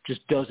about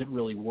just doesn't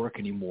really work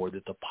anymore,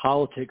 that the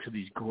politics of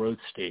these growth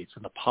states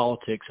and the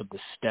politics of the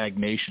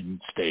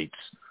stagnation states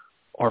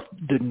are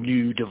the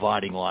new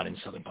dividing line in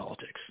Southern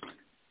politics.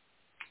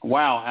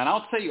 Wow. And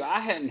I'll tell you, I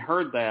hadn't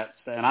heard that,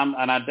 and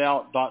I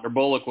doubt Dr.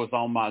 Bullock was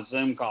on my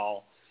Zoom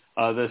call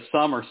this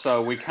summer,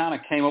 so we kind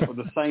of came up with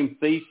the same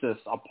thesis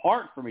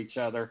apart from each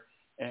other,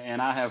 and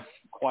I have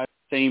quite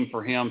a theme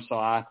for him, so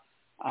I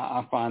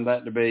find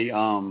that to be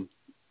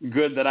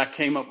good that I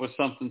came up with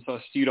something so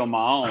astute on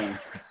my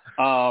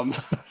own.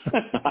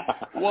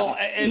 Well,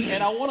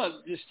 and I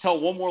want to just tell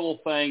one more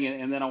little thing,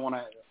 and then I want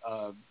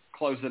to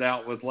close it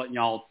out with letting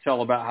y'all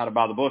tell about how to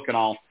buy the book and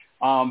all.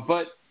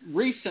 But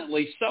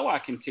recently, so I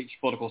can teach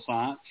political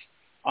science,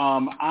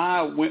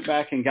 I went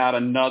back and got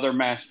another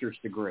master's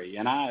degree,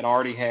 and I had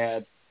already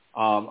had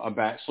a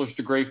bachelor's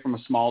degree from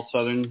a small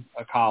southern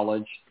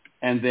college,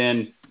 and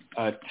then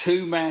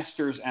 2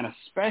 masters and a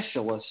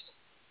specialist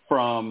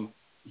from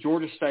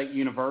Georgia State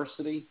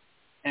University.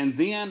 And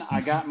then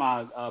I got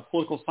my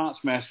political science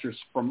master's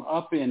from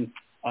up in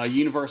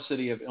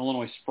University of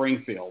Illinois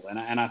Springfield. And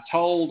I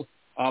told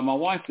my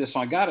wife this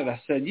when I got it. I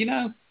said,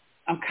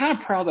 I'm kind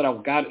of proud that I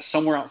got it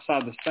somewhere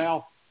outside the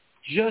South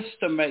just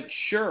to make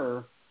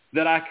sure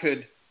that I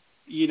could,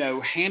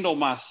 handle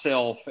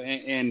myself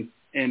and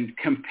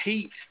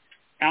compete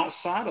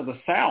outside of the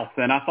South.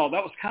 And I thought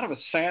that was kind of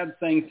a sad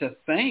thing to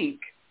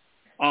think,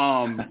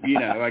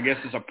 I guess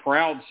as a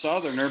proud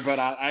Southerner, but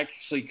I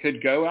actually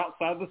could go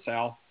outside the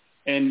South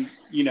and,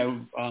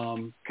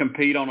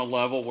 compete on a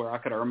level where I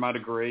could earn my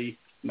degree,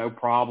 no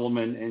problem,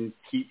 and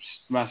keep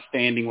my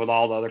standing with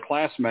all the other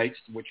classmates,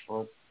 which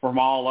were from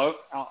all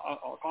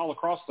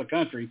across the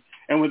country,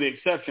 and with the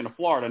exception of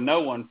Florida, no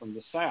one from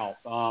the South.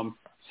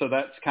 So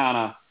that's kind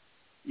of,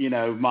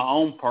 my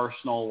own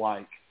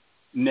personal,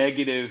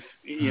 negative,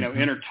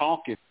 inner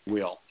talk, if you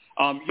will.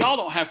 Y'all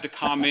don't have to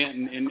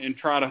comment and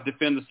try to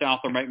defend the South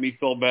or make me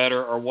feel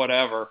better or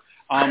whatever.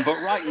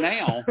 But right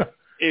now,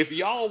 if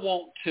y'all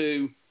want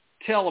to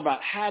tell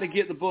about how to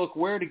get the book,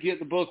 where to get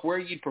the book, where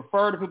you'd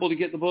prefer to people to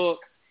get the book,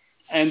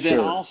 and then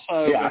also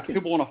if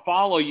people want to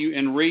follow you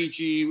and read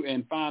you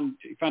and find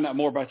out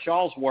more about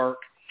y'all's work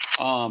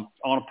on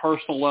a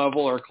personal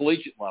level or a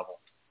collegiate level.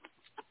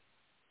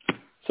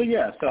 So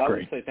I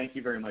would say thank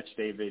you very much,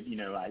 David.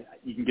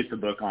 You can get the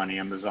book on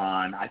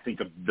Amazon. I think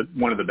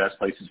one of the best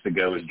places to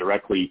go is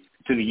directly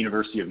to the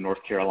University of North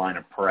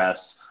Carolina Press.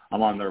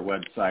 I'm on their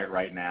website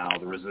right now,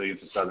 The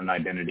Resilience of Southern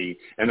Identity,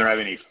 and they're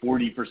having a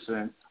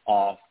 40%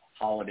 off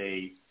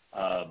holiday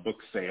book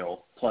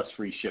sale plus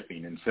free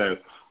shipping. And so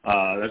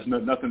there's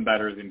nothing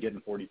better than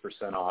getting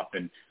 40% off.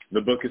 And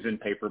the book is in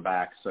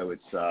paperback, so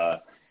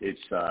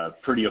it's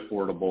pretty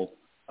affordable.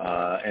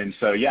 And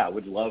so, I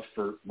would love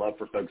for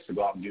folks to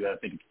go out and do that. I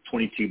think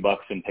it's $22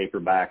 in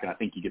paperback, and I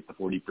think you get the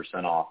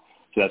 40% off.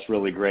 So that's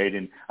really great.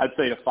 And I'd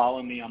say to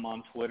follow me, I'm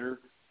on Twitter.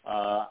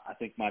 I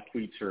think my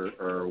tweets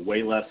are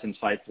way less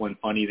insightful and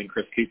funny than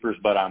Chris Cooper's,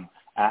 but I'm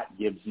at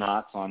Gibbs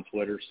Knotts on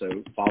Twitter.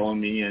 So follow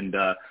me. And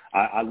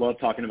I love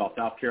talking about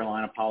South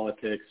Carolina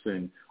politics,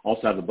 and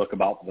also have a book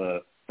about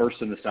the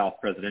first in the South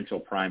presidential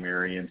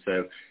primary. And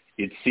so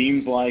it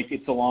seems like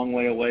it's a long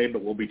way away,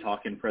 but we'll be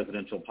talking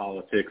presidential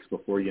politics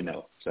before you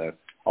know. So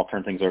I'll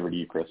turn things over to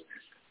you, Chris.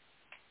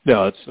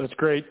 No, that's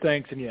great.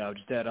 Thanks. And yeah,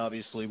 just that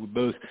obviously we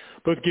both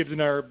Gibbs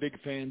and I are big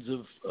fans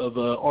of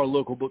our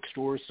local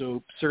bookstores.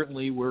 So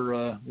certainly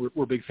we're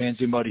big fans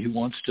of anybody who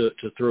wants to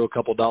throw a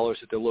couple dollars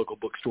at their local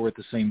bookstore at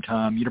the same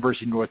time.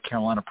 University of North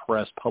Carolina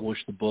Press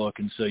published the book,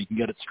 and so you can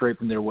get it straight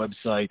from their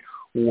website,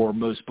 or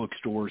most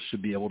bookstores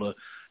should be able to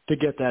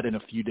get that in a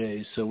few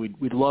days. So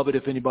we'd love it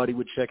if anybody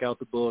would check out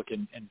the book,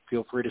 and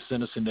feel free to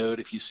send us a note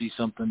if you see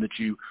something that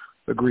you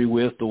agree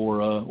with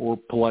or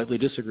politely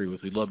disagree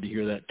with. We'd love to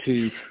hear that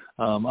too.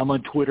 I'm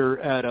on Twitter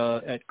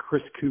at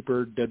Chris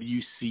Cooper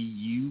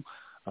WCU,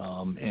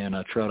 and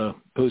I try to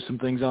post some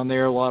things on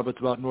there. A lot of it's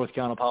about North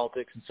Carolina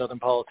politics and Southern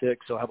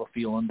politics, so I have a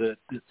feeling that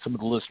some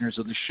of the listeners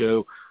of the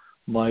show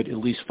might at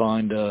least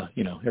find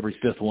every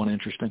fifth one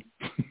interesting.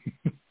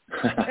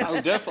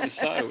 Oh, definitely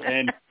so.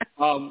 And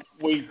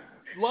we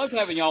loved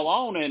having y'all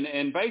on,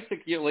 and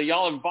basically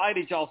y'all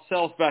invited y'all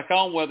selves back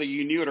on whether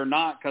you knew it or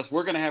not, because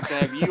we're going to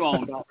have you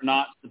on, Dr.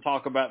 Knotts, to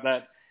talk about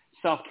that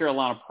South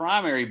Carolina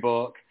primary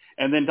book.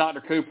 And then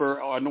Dr. Cooper,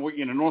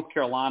 North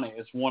Carolina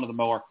is one of the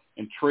more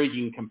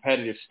intriguing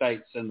competitive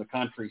states in the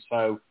country,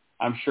 so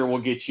I'm sure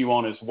we'll get you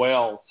on as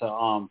well to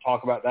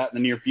talk about that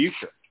in the near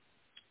future.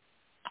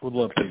 Would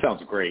love to. That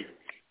sounds great.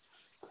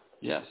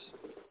 Yes.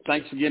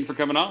 Thanks again for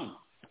coming on.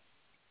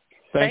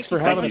 Thanks for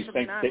having us.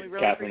 Thanks, we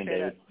really Catherine and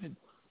appreciate David.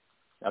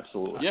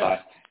 Absolutely. Yes. Bye.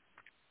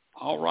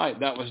 All right.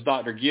 That was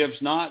Dr. Gibbs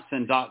Knotts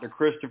and Dr.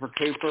 Christopher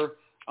Cooper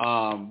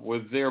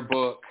with their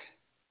book,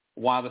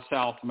 Why the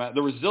South Matters,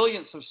 The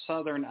Resilience of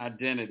Southern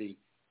Identity,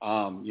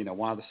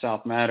 Why the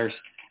South Matters.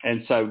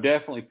 And so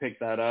definitely pick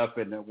that up.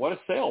 And what a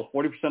sale,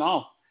 40%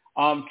 off.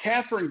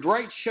 Catherine,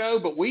 great show,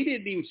 but we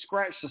didn't even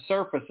scratch the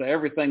surface of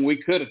everything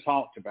we could have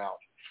talked about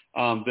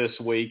this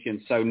week.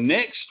 And so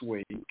next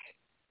week,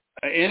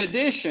 in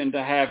addition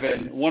to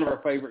having one of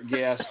our favorite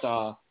guests,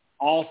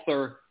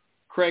 author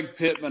Craig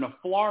Pittman of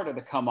Florida,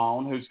 to come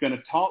on, who's going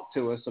to talk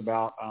to us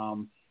about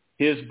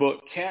his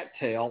book,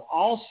 Cattail.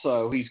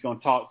 Also, he's going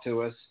to talk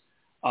to us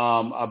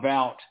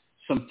about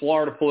some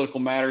Florida political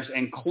matters,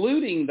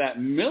 including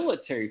that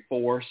military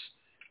force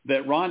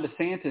that Ron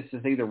DeSantis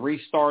is either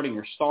restarting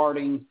or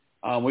starting.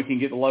 We can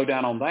get the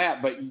lowdown on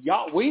that. But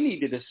we need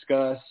to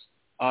discuss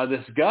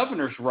this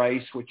governor's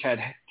race, which had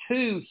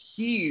two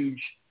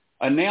huge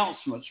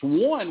announcements.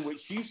 One, which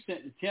you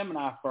sent to Tim and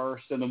I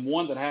first, and then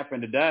one that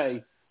happened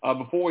today.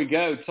 Before we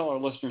go, tell our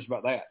listeners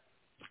about that.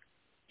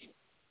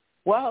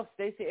 Well,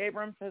 Stacey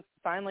Abrams has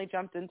finally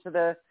jumped into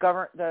the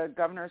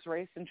governor's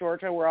race in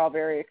Georgia. We're all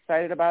very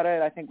excited about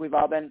it. I think we've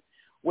all been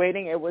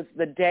waiting. It was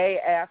the day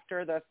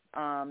after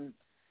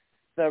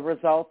the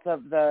results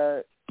of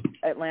the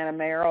Atlanta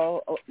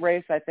mayoral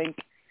race. I think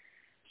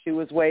she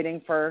was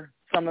waiting for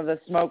some of the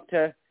smoke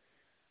to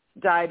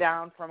die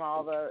down from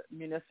all the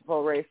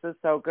municipal races,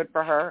 so good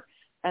for her.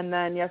 And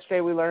then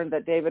yesterday we learned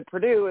that David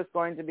Perdue is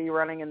going to be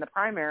running in the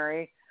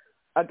primary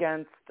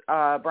against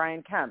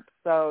Brian Kemp.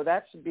 So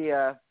that should be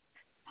a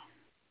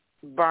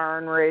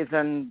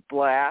barn-raising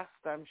blast,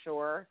 I'm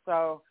sure.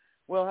 So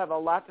we'll have a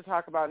lot to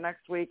talk about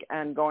next week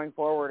and going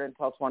forward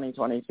until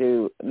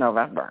 2022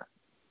 November.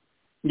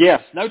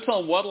 Yes, no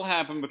telling what will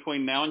happen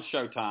between now and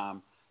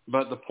showtime,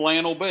 but the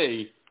plan will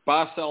be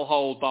buy, sell,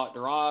 hold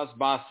Dr. Oz,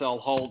 buy, sell,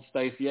 hold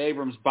Stacey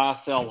Abrams, buy,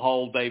 sell,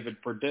 hold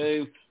David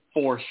Perdue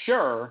for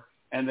sure,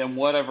 and then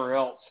whatever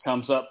else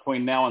comes up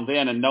between now and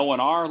then. And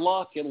knowing our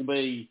luck, it'll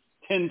be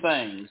 10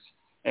 things,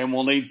 and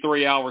we'll need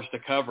 3 hours to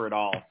cover it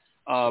all.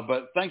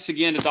 But thanks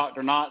again to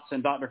Dr. Knotts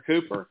and Dr.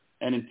 Cooper,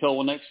 and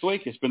until next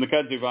week, it's been the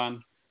Kudzu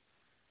Vine.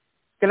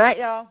 Good night,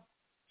 y'all.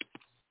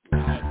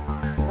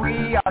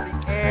 We are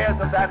the heirs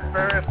of that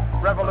first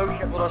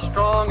revolution. For a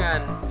strong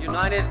and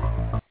united